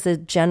everything is a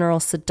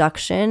general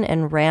seduction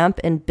and ramp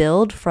and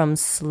build from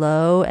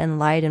slow and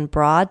light and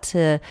broad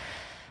to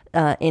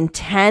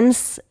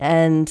intense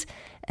and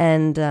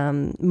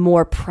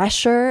more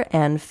pressure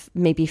and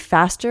maybe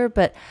faster.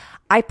 But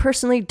I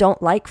personally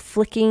don't like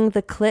flicking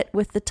the clit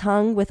with the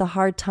tongue, with a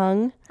hard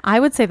tongue. I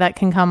would say that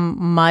can come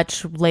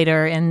much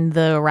later in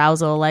the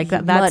arousal. Like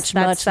that's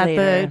much at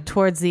later.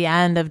 Towards the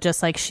end of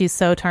just like she's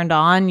so turned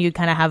on, you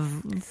kind of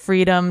have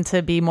freedom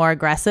to be more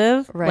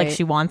aggressive. Right. Like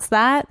she wants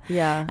that.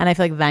 Yeah. And I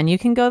feel like then you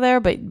can go there.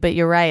 But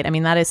you're right. I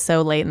mean, that is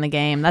so late in the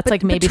game. That's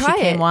like maybe she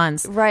came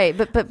once. Right.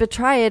 But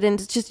try it,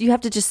 and just you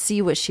have to just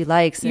see what she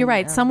likes. You're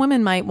right. Some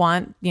women might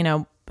want,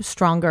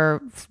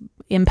 stronger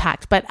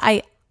impact. But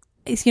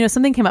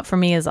something came up for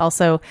me is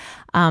also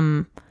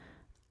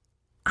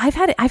I've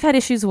had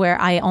issues where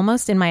I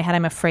almost in my head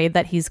I'm afraid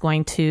that he's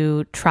going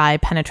to try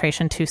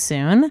penetration too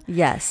soon.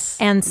 Yes.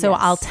 And so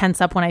I'll tense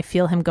up when I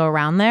feel him go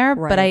around there.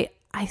 Right.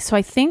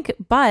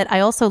 But I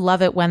also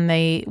love it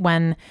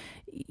when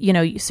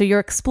so you're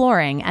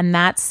exploring, and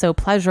that's so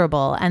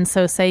pleasurable. And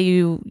so say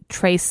you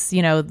trace,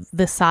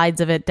 the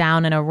sides of it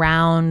down and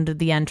around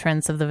the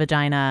entrance of the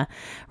vagina,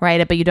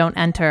 right? But you don't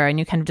enter, and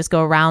you kind of just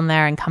go around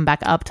there and come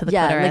back up to the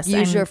clitoris, like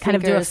use and your kind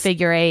of do a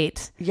figure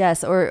eight.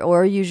 Yes.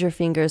 Or use your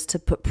fingers to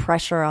put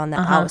pressure on the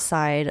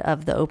outside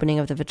of the opening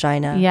of the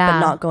vagina, but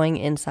not going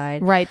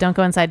inside. Right. Don't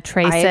go inside.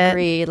 Trace it. I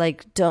agree.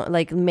 Like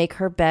don't make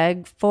her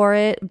beg for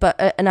it,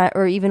 but,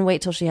 or even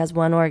wait till she has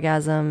one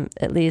orgasm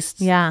at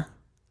least. Yeah.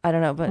 I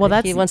don't know,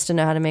 but he wants to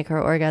know how to make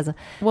her orgasm.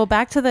 Well,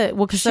 back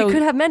to she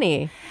could have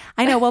many.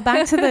 I know. Well,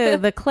 back to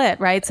the clit,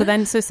 right?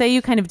 So say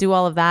you kind of do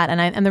all of that,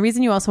 and the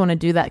reason you also want to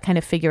do that kind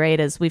of figure eight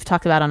is we've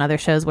talked about on other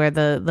shows where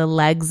the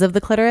legs of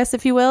the clitoris,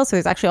 if you will. So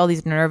there's actually all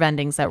these nerve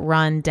endings that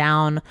run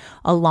down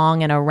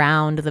along and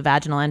around the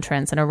vaginal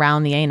entrance and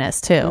around the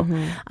anus too.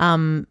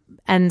 Mm-hmm.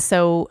 And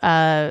so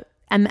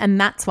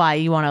and that's why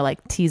you want to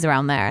like tease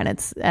around there,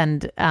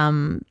 and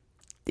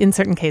in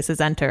certain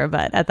cases enter,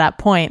 but at that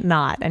point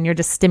not, and you're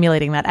just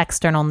stimulating that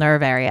external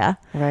nerve area.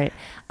 Right.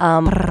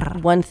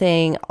 One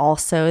thing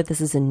also, this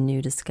is a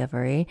new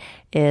discovery,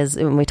 is,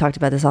 and we talked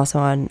about this also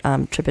on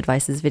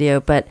TripAdvice's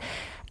video, but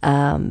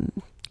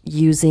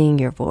using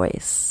your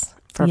voice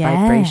for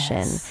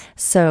vibration.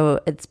 So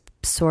it's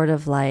sort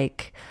of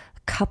like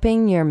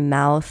cupping your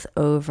mouth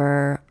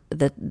over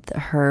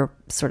her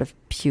sort of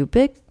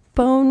pubic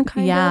bone,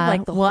 kind of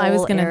like the whole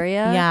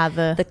area.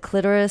 The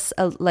clitoris,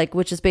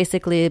 which is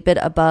basically a bit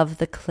above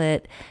the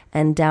clit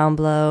and down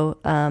below.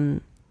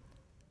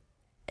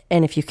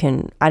 and if you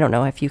can, I don't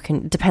know if you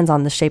can, depends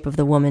on the shape of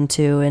the woman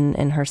too,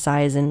 and her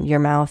size and your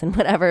mouth and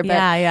whatever.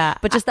 But,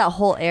 but just that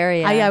whole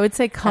area. I would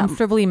say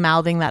comfortably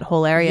mouthing that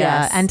whole area.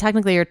 Yes. And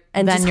technically your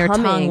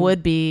tongue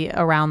would be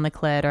around the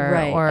clit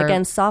or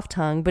again, soft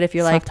tongue. But if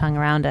you're soft tongue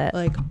around it.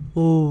 Like,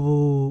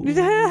 ooh.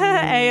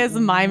 A is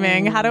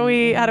miming. How do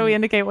we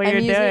indicate what you're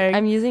doing?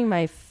 I'm using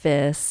my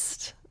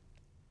fist.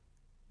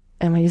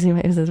 Am I using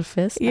is it a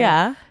fist?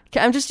 Yeah.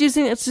 I'm just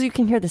using it so you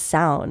can hear the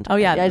sound. Oh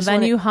yeah,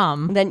 then you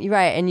hum. Then you're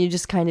right, and you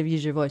just kind of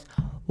use your voice.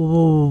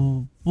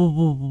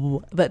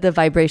 But the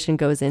vibration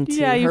goes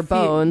into her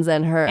bones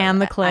and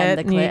the clit.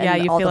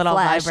 And you feel it all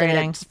vibrating.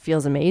 And it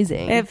feels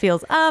amazing. It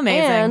feels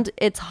amazing. And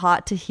it's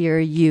hot to hear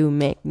you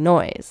make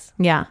noise.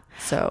 Yeah.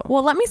 So,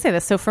 well, let me say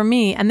this. So for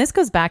me, and this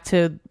goes back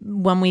to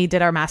when we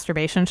did our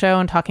masturbation show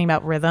and talking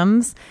about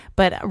rhythms,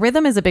 but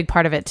rhythm is a big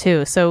part of it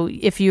too. So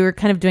if you're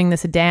kind of doing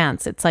this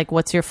dance, it's like,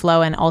 what's your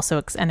flow? And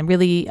also, and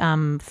really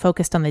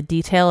focused on the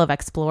detail of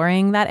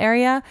exploring that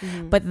area.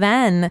 Mm-hmm. But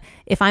then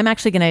if I'm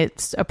actually going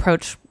to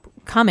approach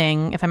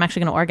coming, if I'm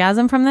actually going to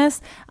orgasm from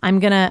this, I am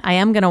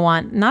going to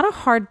want not a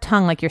hard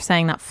tongue, like you're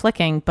saying, not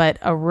flicking, but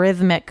a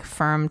rhythmic,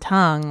 firm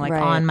tongue, like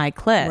on my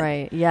clit.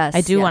 Right. Yes.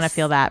 I do want to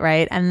feel that.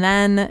 Right. And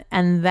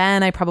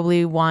then I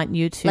probably want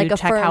you to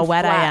check how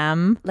wet I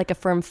am. Like a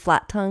firm,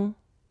 flat tongue.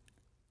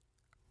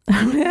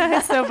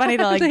 It's so funny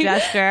to like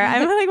gesture.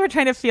 I'm like, we're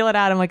trying to feel it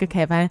out. I'm like,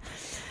 okay, if I,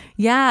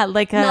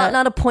 like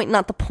not the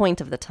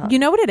point of the tongue. You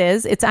know what it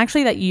is? It's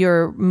actually that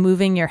you're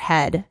moving your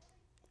head.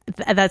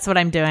 That's what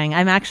I'm doing.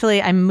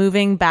 I'm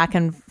moving back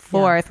and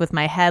forth with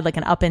my head, like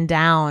an up and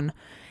down,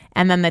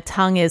 and then the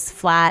tongue is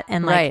flat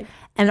and like,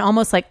 and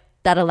almost like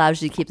that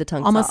allows you to keep the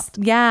tongue soft.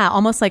 Yeah,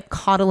 almost like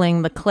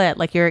coddling the clit,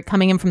 like you're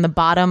coming in from the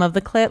bottom of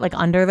the clit, like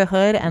under the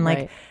hood, and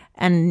like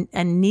and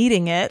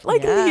kneading it,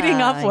 like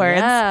kneading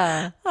upwards,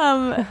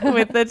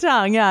 with the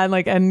tongue,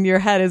 and your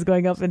head is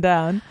going up and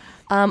down.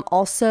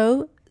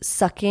 Also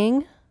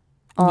sucking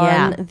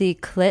on the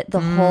clit, the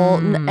whole,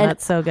 and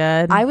that's so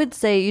good. I would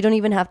say you don't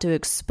even have to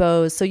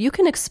expose. So you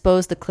can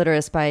expose the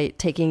clitoris by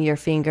taking your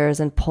fingers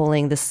and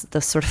pulling the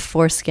sort of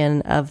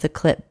foreskin of the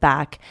clit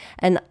back.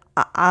 And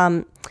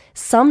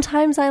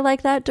sometimes I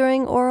like that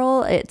during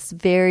oral. It's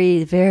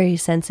very, very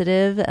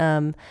sensitive.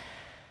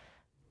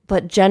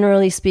 But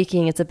generally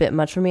speaking, it's a bit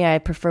much for me. I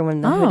prefer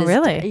when the hood is...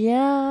 really?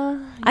 Yeah.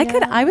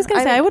 I was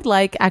going to say, I would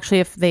like, actually,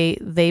 if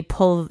they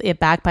pull it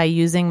back by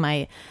using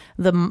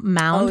the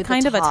mound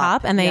kind of a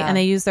top, and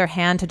they use their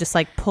hand to just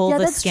like pull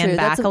the skin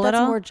back a little.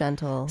 That's more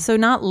gentle. So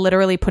not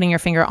literally putting your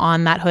finger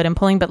on that hood and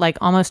pulling, but like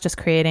almost just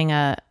creating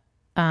a...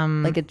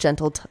 like a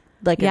gentle...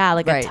 a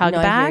tug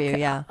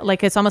back.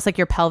 Like it's almost like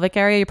your pelvic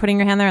area. You're putting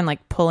your hand there and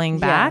like pulling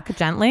back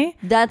gently.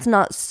 That's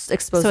not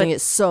exposing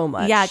it so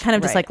much. Yeah, it kind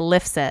of just like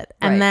lifts it,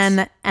 and then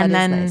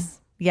nice.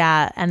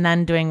 And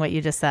then doing what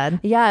you just said.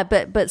 Yeah,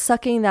 but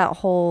sucking that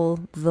whole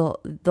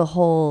the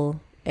whole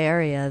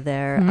area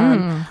there.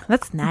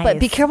 That's nice. But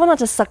be careful not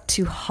to suck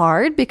too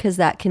hard because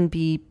that can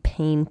be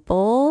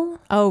painful.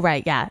 Oh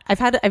right, yeah.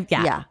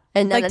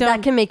 And like,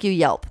 that can make you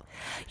yelp.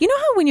 You know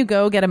how when you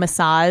go get a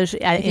massage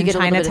in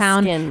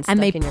Chinatown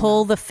and they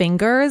pull the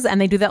fingers and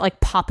they do that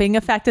like popping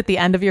effect at the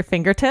end of your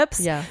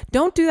fingertips? Yeah.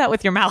 Don't do that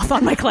with your mouth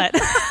on my clit.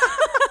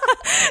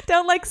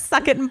 Don't like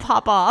suck it and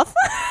pop off.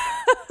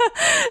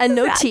 And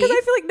no teeth.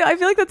 I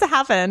feel like that's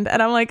happened,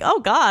 and I'm like, oh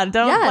god,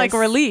 don't like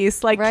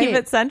release, like keep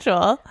it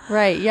sensual.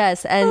 Right.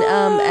 Yes.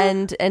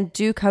 And and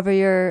do cover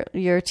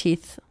your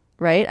teeth.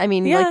 Right. I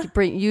mean, like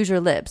use your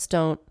lips.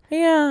 Don't.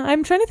 Yeah,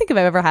 I'm trying to think if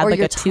I've ever had like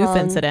a tooth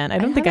incident. I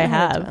don't think I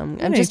have.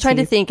 I'm just trying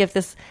to think if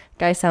this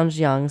guy sounds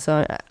young.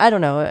 So I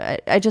don't know.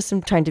 I just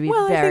am trying to be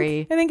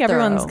very I think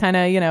everyone's kind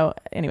of,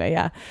 anyway,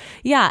 yeah.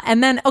 Yeah,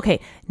 and then, okay,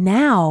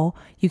 now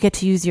you get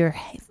to use your,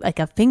 like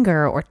a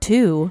finger or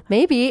two.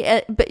 Maybe,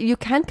 but you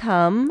can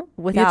come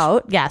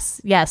without.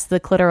 Yes, the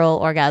clitoral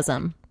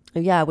orgasm.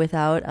 Yeah,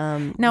 without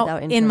now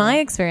in my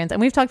experience, and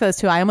we've talked about this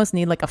too, I almost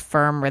need like a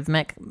firm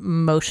rhythmic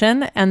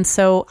motion, and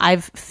so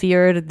I've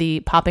feared the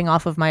popping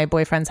off of my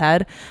boyfriend's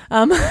head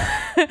because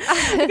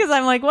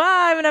I'm like,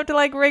 wow, I'm gonna have to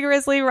like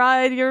rigorously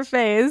ride your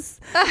face,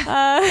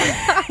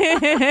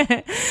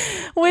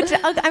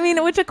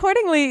 which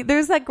accordingly,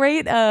 there's that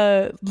great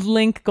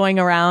link going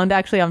around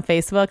actually on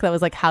Facebook that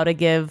was like how to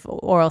give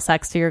oral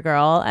sex to your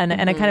girl, and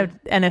it kind of,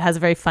 and it has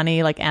very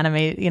funny like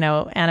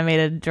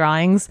animated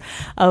drawings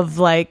of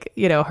like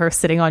her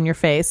sitting on your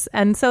face.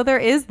 And so there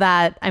is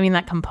that,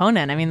 that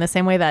component. The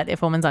same way that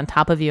if a woman's on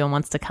top of you and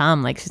wants to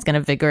come, like she's going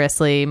to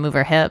vigorously move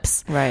her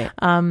hips. Right.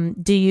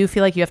 Do you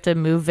feel like you have to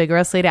move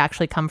vigorously to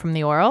actually come from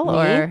the oral? Me?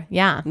 Or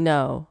yeah.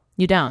 No.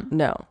 You don't?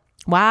 No.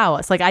 Wow.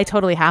 It's like I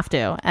totally have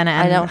to. And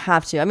I don't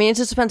have to. I mean, it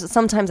just depends.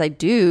 Sometimes I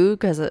do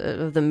because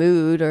of the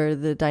mood or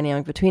the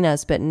dynamic between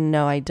us, but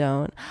no, I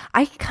don't.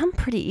 I come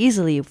pretty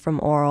easily from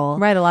oral.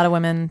 Right. A lot of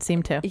women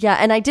seem to. Yeah.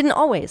 And I didn't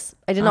always.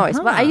 But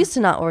I used to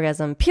not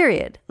orgasm,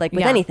 period. Like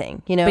with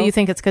anything, you know. But you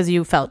think it's because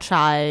you felt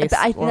shy? But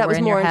I think that was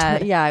more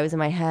yeah, I was in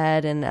my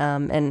head,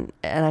 and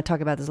I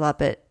talk about this a lot.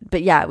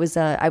 But yeah, it was.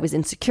 I was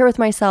insecure with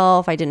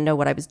myself. I didn't know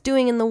what I was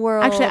doing in the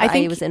world. Actually, I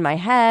think it was in my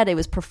head. It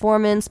was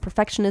performance,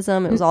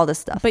 perfectionism. It was all this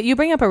stuff. But you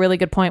bring up a really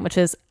good point, which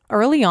is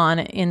early on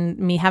in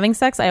me having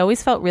sex, I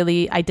always felt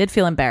I did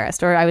feel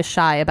embarrassed, or I was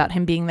shy about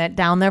him being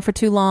down there for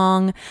too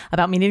long,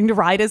 about me needing to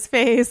ride his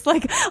face,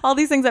 like all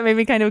these things that made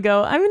me kind of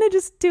go, I'm going to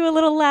just do a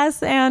little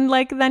less, and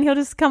like then he'll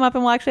just come up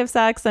and we'll actually have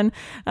sex, and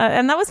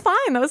that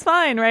was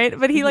fine, right?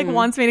 But he like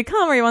wants me to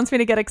come, or he wants me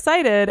to get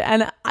excited,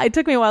 and it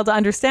took me a while to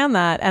understand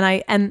that.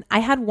 And I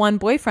had one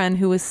boyfriend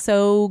who was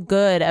so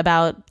good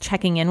about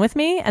checking in with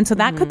me, and so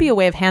that could be a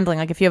way of handling,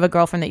 like if you have a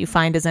girlfriend that you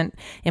find isn't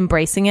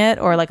embracing it,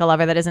 or like a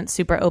lover that isn't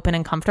super open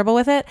and comfortable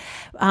with it,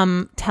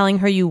 telling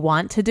her you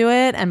want to do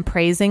it and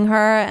praising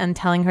her and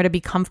telling her to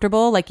be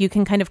comfortable, like you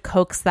can kind of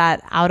coax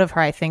that out of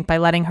her, I think, by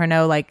letting her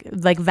know, like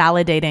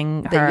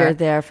validating that you're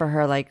there for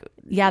her, like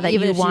that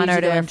you want her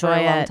to enjoy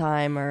it a long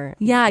time, or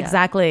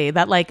exactly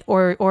that, like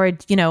or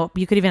you know,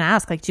 you could even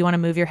ask, like, do you want to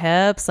move your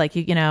hips, like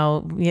you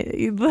know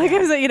like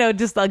I said, you know,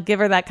 just like give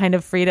her that kind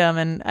of freedom,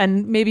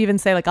 and maybe even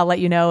say like, I'll let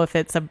you know if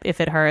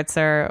it hurts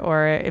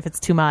or if it's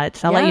too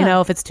much. I'll let you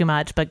know if it's too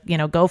much, but you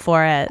know, go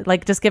for it.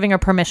 Like just giving her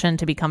permission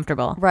to be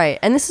comfortable. Right.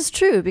 And this is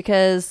true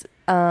because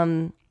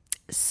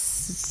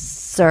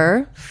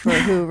sir, for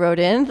who wrote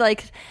in,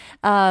 like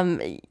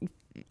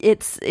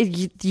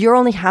you're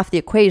only half the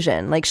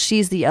equation. Like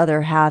she's the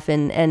other half,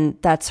 and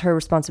that's her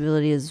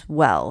responsibility as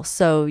well.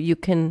 So you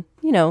can,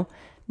 you know,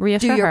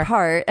 reassure do your her.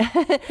 part.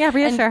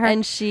 Reassure her.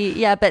 And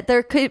she, but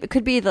there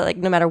could be like,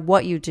 no matter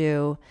what you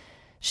do,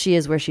 she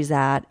is where she's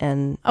at.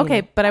 And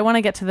okay, but I want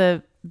to get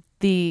to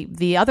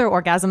the other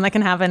orgasm that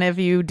can happen if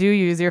you do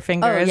use your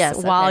fingers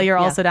while you're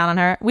also down on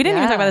her. We didn't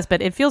even talk about this,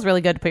 but it feels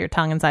really good to put your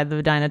tongue inside the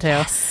vagina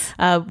too,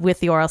 with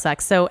the oral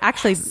sex. So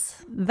actually,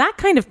 that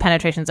kind of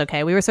penetration is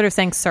okay. We were sort of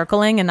saying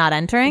circling and not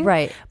entering,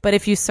 right? But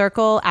if you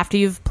circle after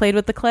you've played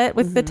with the clit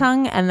with the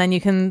tongue, and then you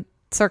can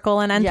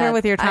circle and enter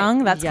with your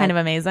tongue, that's kind of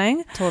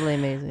amazing. Totally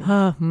amazing.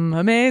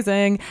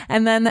 Amazing.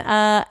 And then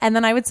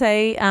I would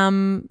say,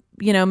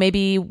 you know,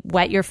 maybe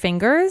wet your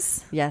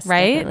fingers. Yes,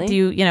 right. Definitely.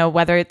 Do you know,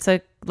 whether it's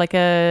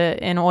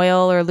an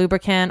oil or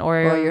lubricant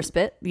or your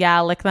spit?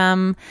 Yeah, lick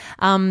them.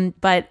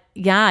 But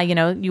yeah, you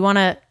know, you want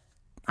to,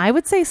 I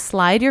would say,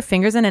 slide your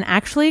fingers in and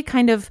actually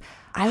kind of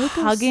I would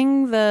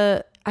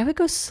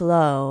go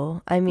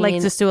slow. I mean, like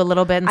just do a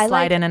little bit and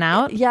slide in and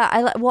out. Yeah,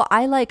 I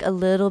like a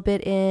little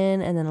bit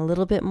in, and then a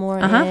little bit more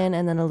in,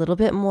 and then a little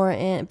bit more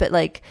in. But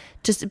like,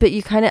 but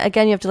you kind of,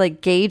 again, you have to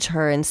like gauge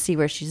her and see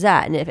where she's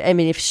at. And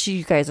if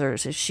she's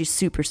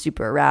super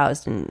super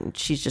aroused and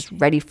she's just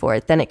ready for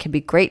it, then it can be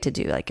great to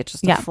do like it's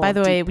just a full, by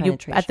the way,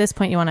 at this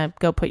point you want to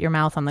go put your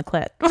mouth on the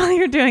clit while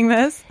you're doing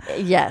this.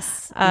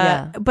 Yes.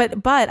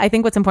 But I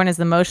think what's important is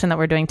the motion that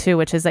we're doing too,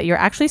 which is that you're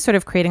actually sort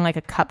of creating like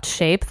a cupped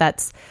shape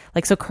that's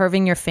like, so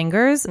curving your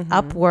fingers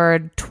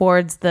upward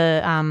towards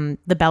the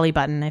belly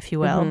button, if you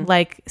will.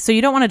 Like, so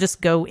you don't want to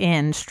just go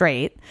in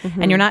straight,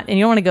 and you don't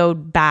want to go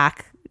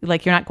back.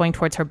 Like you're not going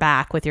towards her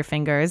back with your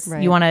fingers.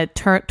 Right. You want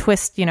to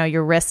twist, you know,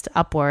 your wrist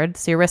upward.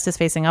 So your wrist is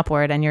facing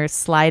upward and you're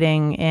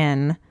sliding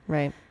in.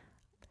 Right.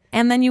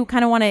 And then you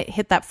kind of want to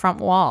hit that front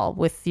wall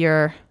with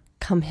your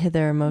come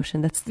hither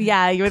motion. That's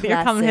with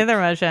your come hither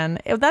motion.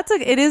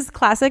 It is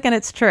classic and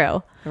it's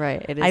true.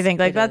 Right. It is. I think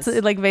like that's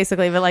like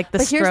basically, but like the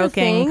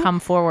stroking, come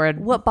forward.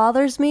 What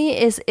bothers me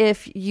is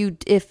if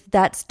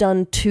that's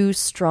done too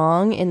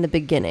strong in the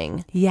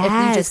beginning. Yes. If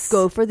you just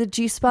go for the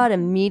G spot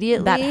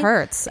immediately, that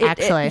hurts.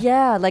 Actually,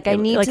 like I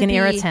need like to an be,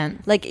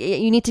 irritant. Like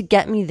you need to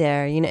get me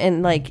there, you know,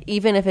 and like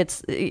even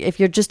if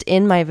you're just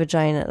in my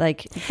vagina,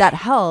 like that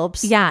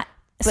helps. Yeah.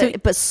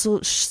 But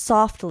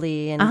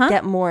softly and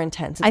get more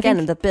intense again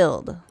in the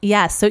build.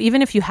 Yeah. So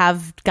even if you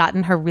have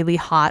gotten her really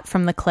hot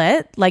from the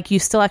clit, like you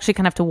still actually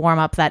kind of have to warm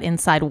up that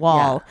inside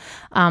wall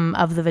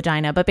of the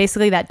vagina. But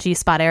basically that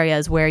G-spot area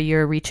is where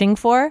you're reaching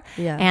for.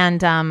 Yeah.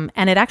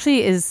 And it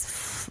actually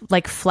is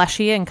like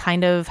fleshy and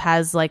kind of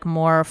has like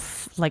more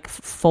like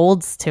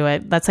folds to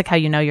it. That's like how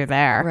you know you're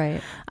there.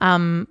 Right.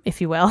 If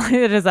you will.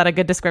 Is that a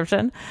good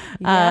description?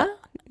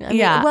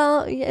 Yeah.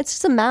 Well, it's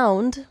just a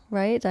mound,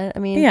 right? I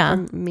mean,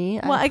 for me,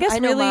 well, I guess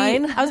really, I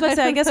was about to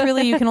say, I guess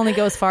really you can only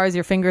go as far as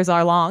your fingers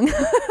are long.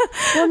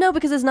 Well, no,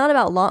 because it's not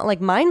about long. Like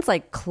mine's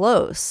like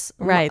close,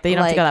 right? That you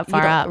don't have to go that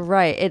far up,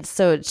 right? It's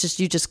just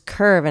you just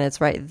curve and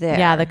it's right there.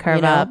 Yeah, the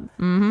curve up.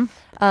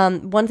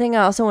 One thing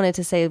I also wanted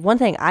to say, one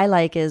thing I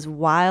like is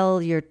while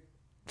you're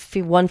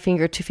one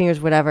finger, two fingers,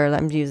 whatever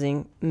I'm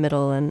using,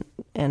 middle and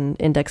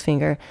index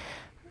finger.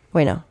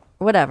 Wait, no.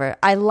 Whatever.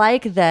 I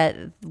like that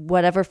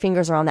whatever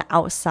fingers are on the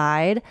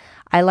outside,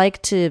 I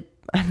like to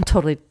I'm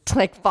totally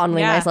like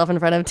fondling myself in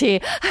front of T.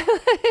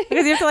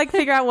 Because you have to like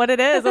figure out what it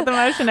is, what the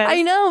motion is.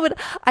 I know, but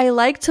I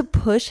like to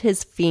push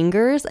his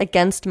fingers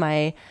against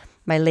my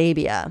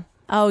labia.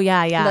 Oh,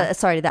 yeah.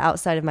 The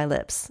outside of my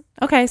lips.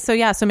 Okay, so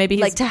maybe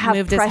he's like to have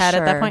moved pressure. his head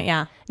at that point,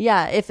 yeah.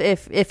 Yeah,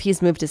 if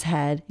he's moved his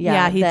head,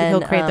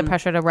 he'll create the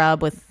pressure to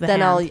rub with the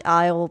hand. Then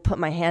I'll put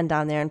my hand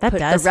down there and put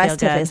the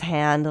rest of his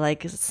hand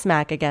like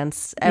smack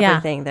against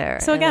everything there.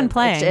 So again,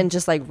 playing. And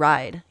just like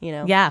ride, you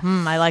know? Yeah,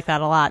 I like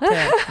that a lot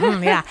too.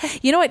 Yeah.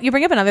 You know what? You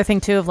bring up another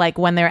thing too of like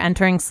when they're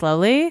entering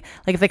slowly,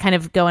 like if they kind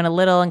of go in a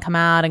little and come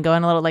out and go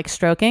in a little like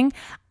stroking.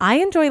 I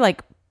enjoy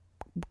like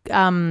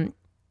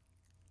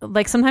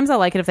sometimes I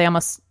like it if they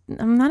almost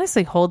not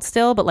necessarily hold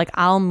still, but like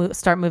I'll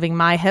start moving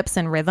my hips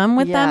in rhythm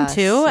with them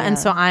too. And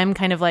so I'm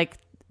kind of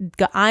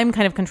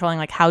controlling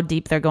like how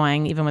deep they're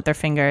going even with their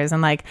fingers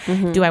and like,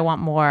 do I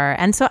want more?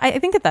 And so I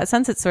think in that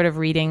sense, it's sort of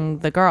reading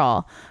the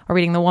girl or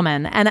reading the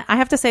woman. And I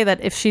have to say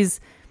that if she's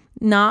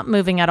not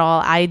moving at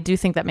all, I do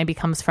think that maybe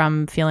comes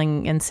from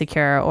feeling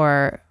insecure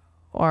or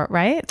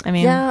right? I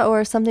mean,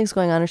 or something's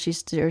going on, or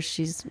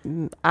she's.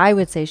 I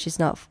would say she's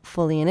not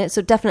fully in it.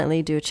 So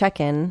definitely do a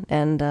check-in,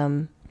 and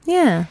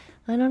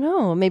I don't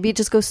know. Maybe it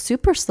just goes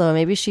super slow.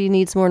 Maybe she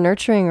needs more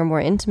nurturing or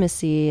more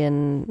intimacy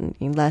and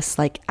less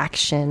like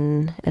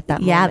action at that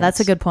moment. Yeah, that's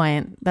a good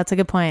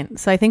point.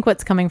 So I think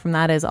what's coming from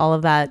that is all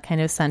of that kind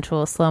of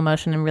sensual slow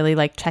motion and really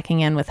like checking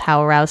in with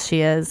how aroused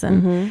she is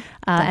and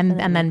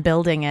and then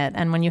building it.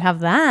 And when you have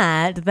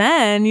that,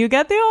 then you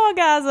get the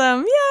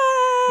orgasm.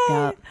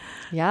 Yay!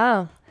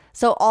 Yeah.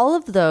 So all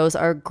of those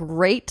are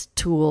great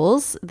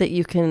tools that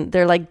you can,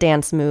 they're like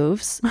dance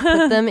moves.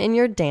 Put them in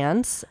your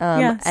dance.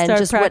 And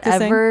just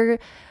practicing.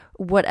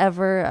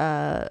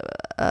 whatever,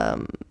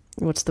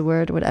 what's the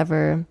word?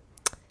 Whatever.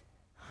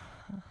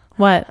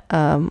 What?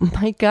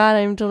 My God,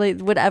 I'm totally,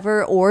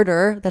 whatever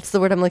order, that's the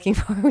word I'm looking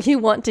for, you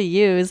want to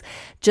use.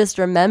 Just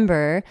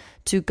remember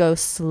to go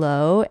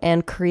slow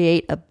and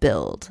create a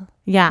build.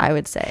 Yeah, I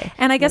would say.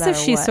 And I guess if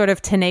she's sort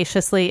of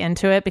tenaciously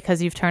into it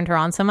because you've turned her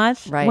on so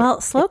much, right? Well,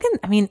 slow can,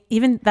 I mean,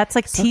 even that's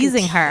like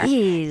teasing her.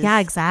 Yeah,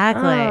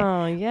 exactly.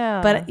 Oh,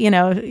 yeah. But,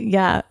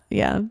 yeah.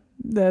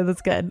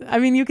 That's good. I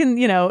mean, you can,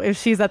 if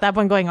she's at that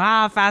point going,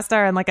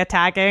 faster and like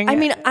attacking. I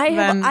mean, I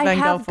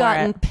have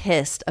gotten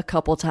pissed a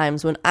couple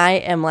times when I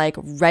am like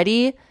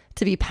ready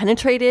to be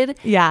penetrated.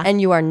 Yeah.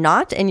 And you are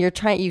not, and you're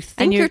trying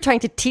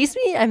to tease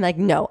me. I'm like,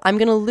 no, I'm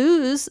going to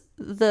lose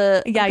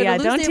don't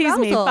tease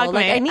me. Fuck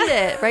me. I need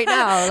it right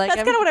now. Like,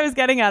 that's kind of what I was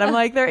getting at. I'm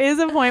like, there is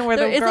a point where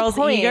the girl's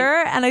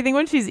eager, and I think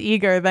when she's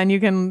eager, then you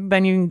can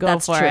go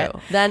that's for true.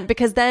 it.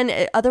 Because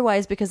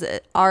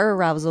our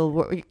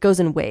arousal goes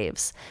in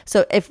waves.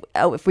 So if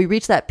we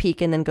reach that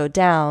peak and then go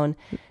down,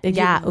 we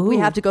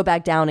have to go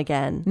back down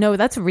again. No,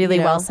 that's really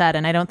well said,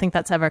 and I don't think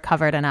that's ever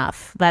covered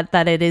enough.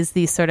 That it is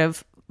these sort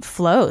of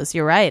flows.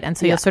 You're right. And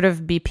so you'll sort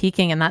of be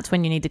peaking, and that's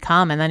when you need to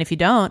come. And then if you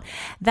don't,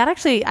 that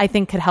actually I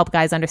think could help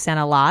guys understand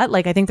a lot.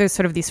 Like I think there's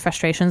sort of these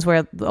frustrations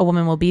where a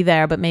woman will be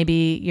there, but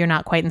maybe you're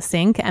not quite in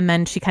sync, and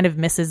then she kind of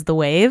misses the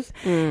wave.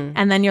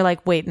 And then you're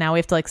like, wait, now we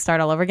have to like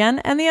start all over again.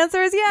 And the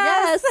answer is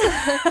yes.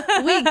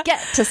 We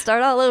get to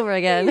start all over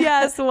again.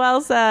 Yes. Well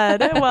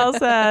said.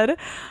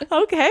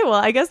 Okay. Well,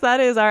 I guess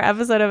that is our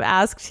episode of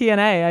Ask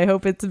T&A. I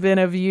hope it's been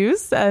of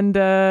use,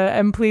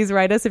 and please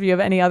write us if you have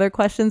any other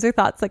questions or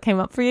thoughts that came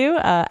up for you.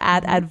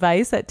 At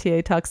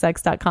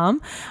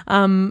advice@tatalksex.com.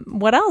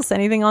 What else?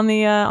 Anything on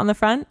the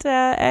front,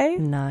 A?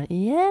 Not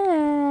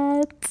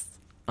yet.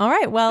 All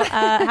right. Well,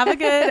 have a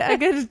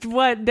good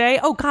day?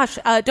 Oh gosh,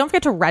 don't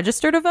forget to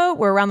register to vote.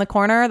 We're around the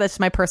corner. That's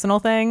my personal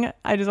thing.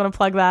 I just want to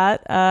plug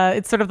that.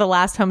 It's sort of the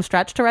last home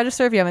stretch to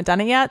register if you haven't done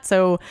it yet.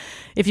 So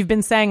if you've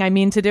been saying I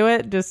mean to do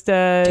it, just do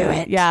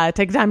it. Yeah,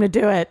 take time to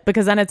do it,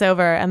 because then it's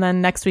over. And then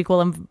next week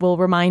we'll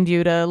remind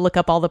you to look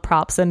up all the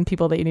props and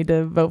people that you need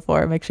to vote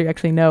for. Make sure you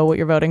actually know what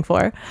you're voting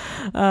for.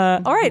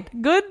 All right.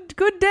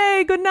 Good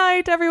day. Good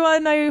night,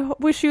 everyone. I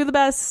wish you the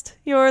best.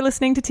 You're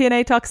listening to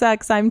T&A Talk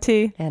Sex. I'm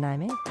T. And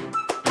I'm A.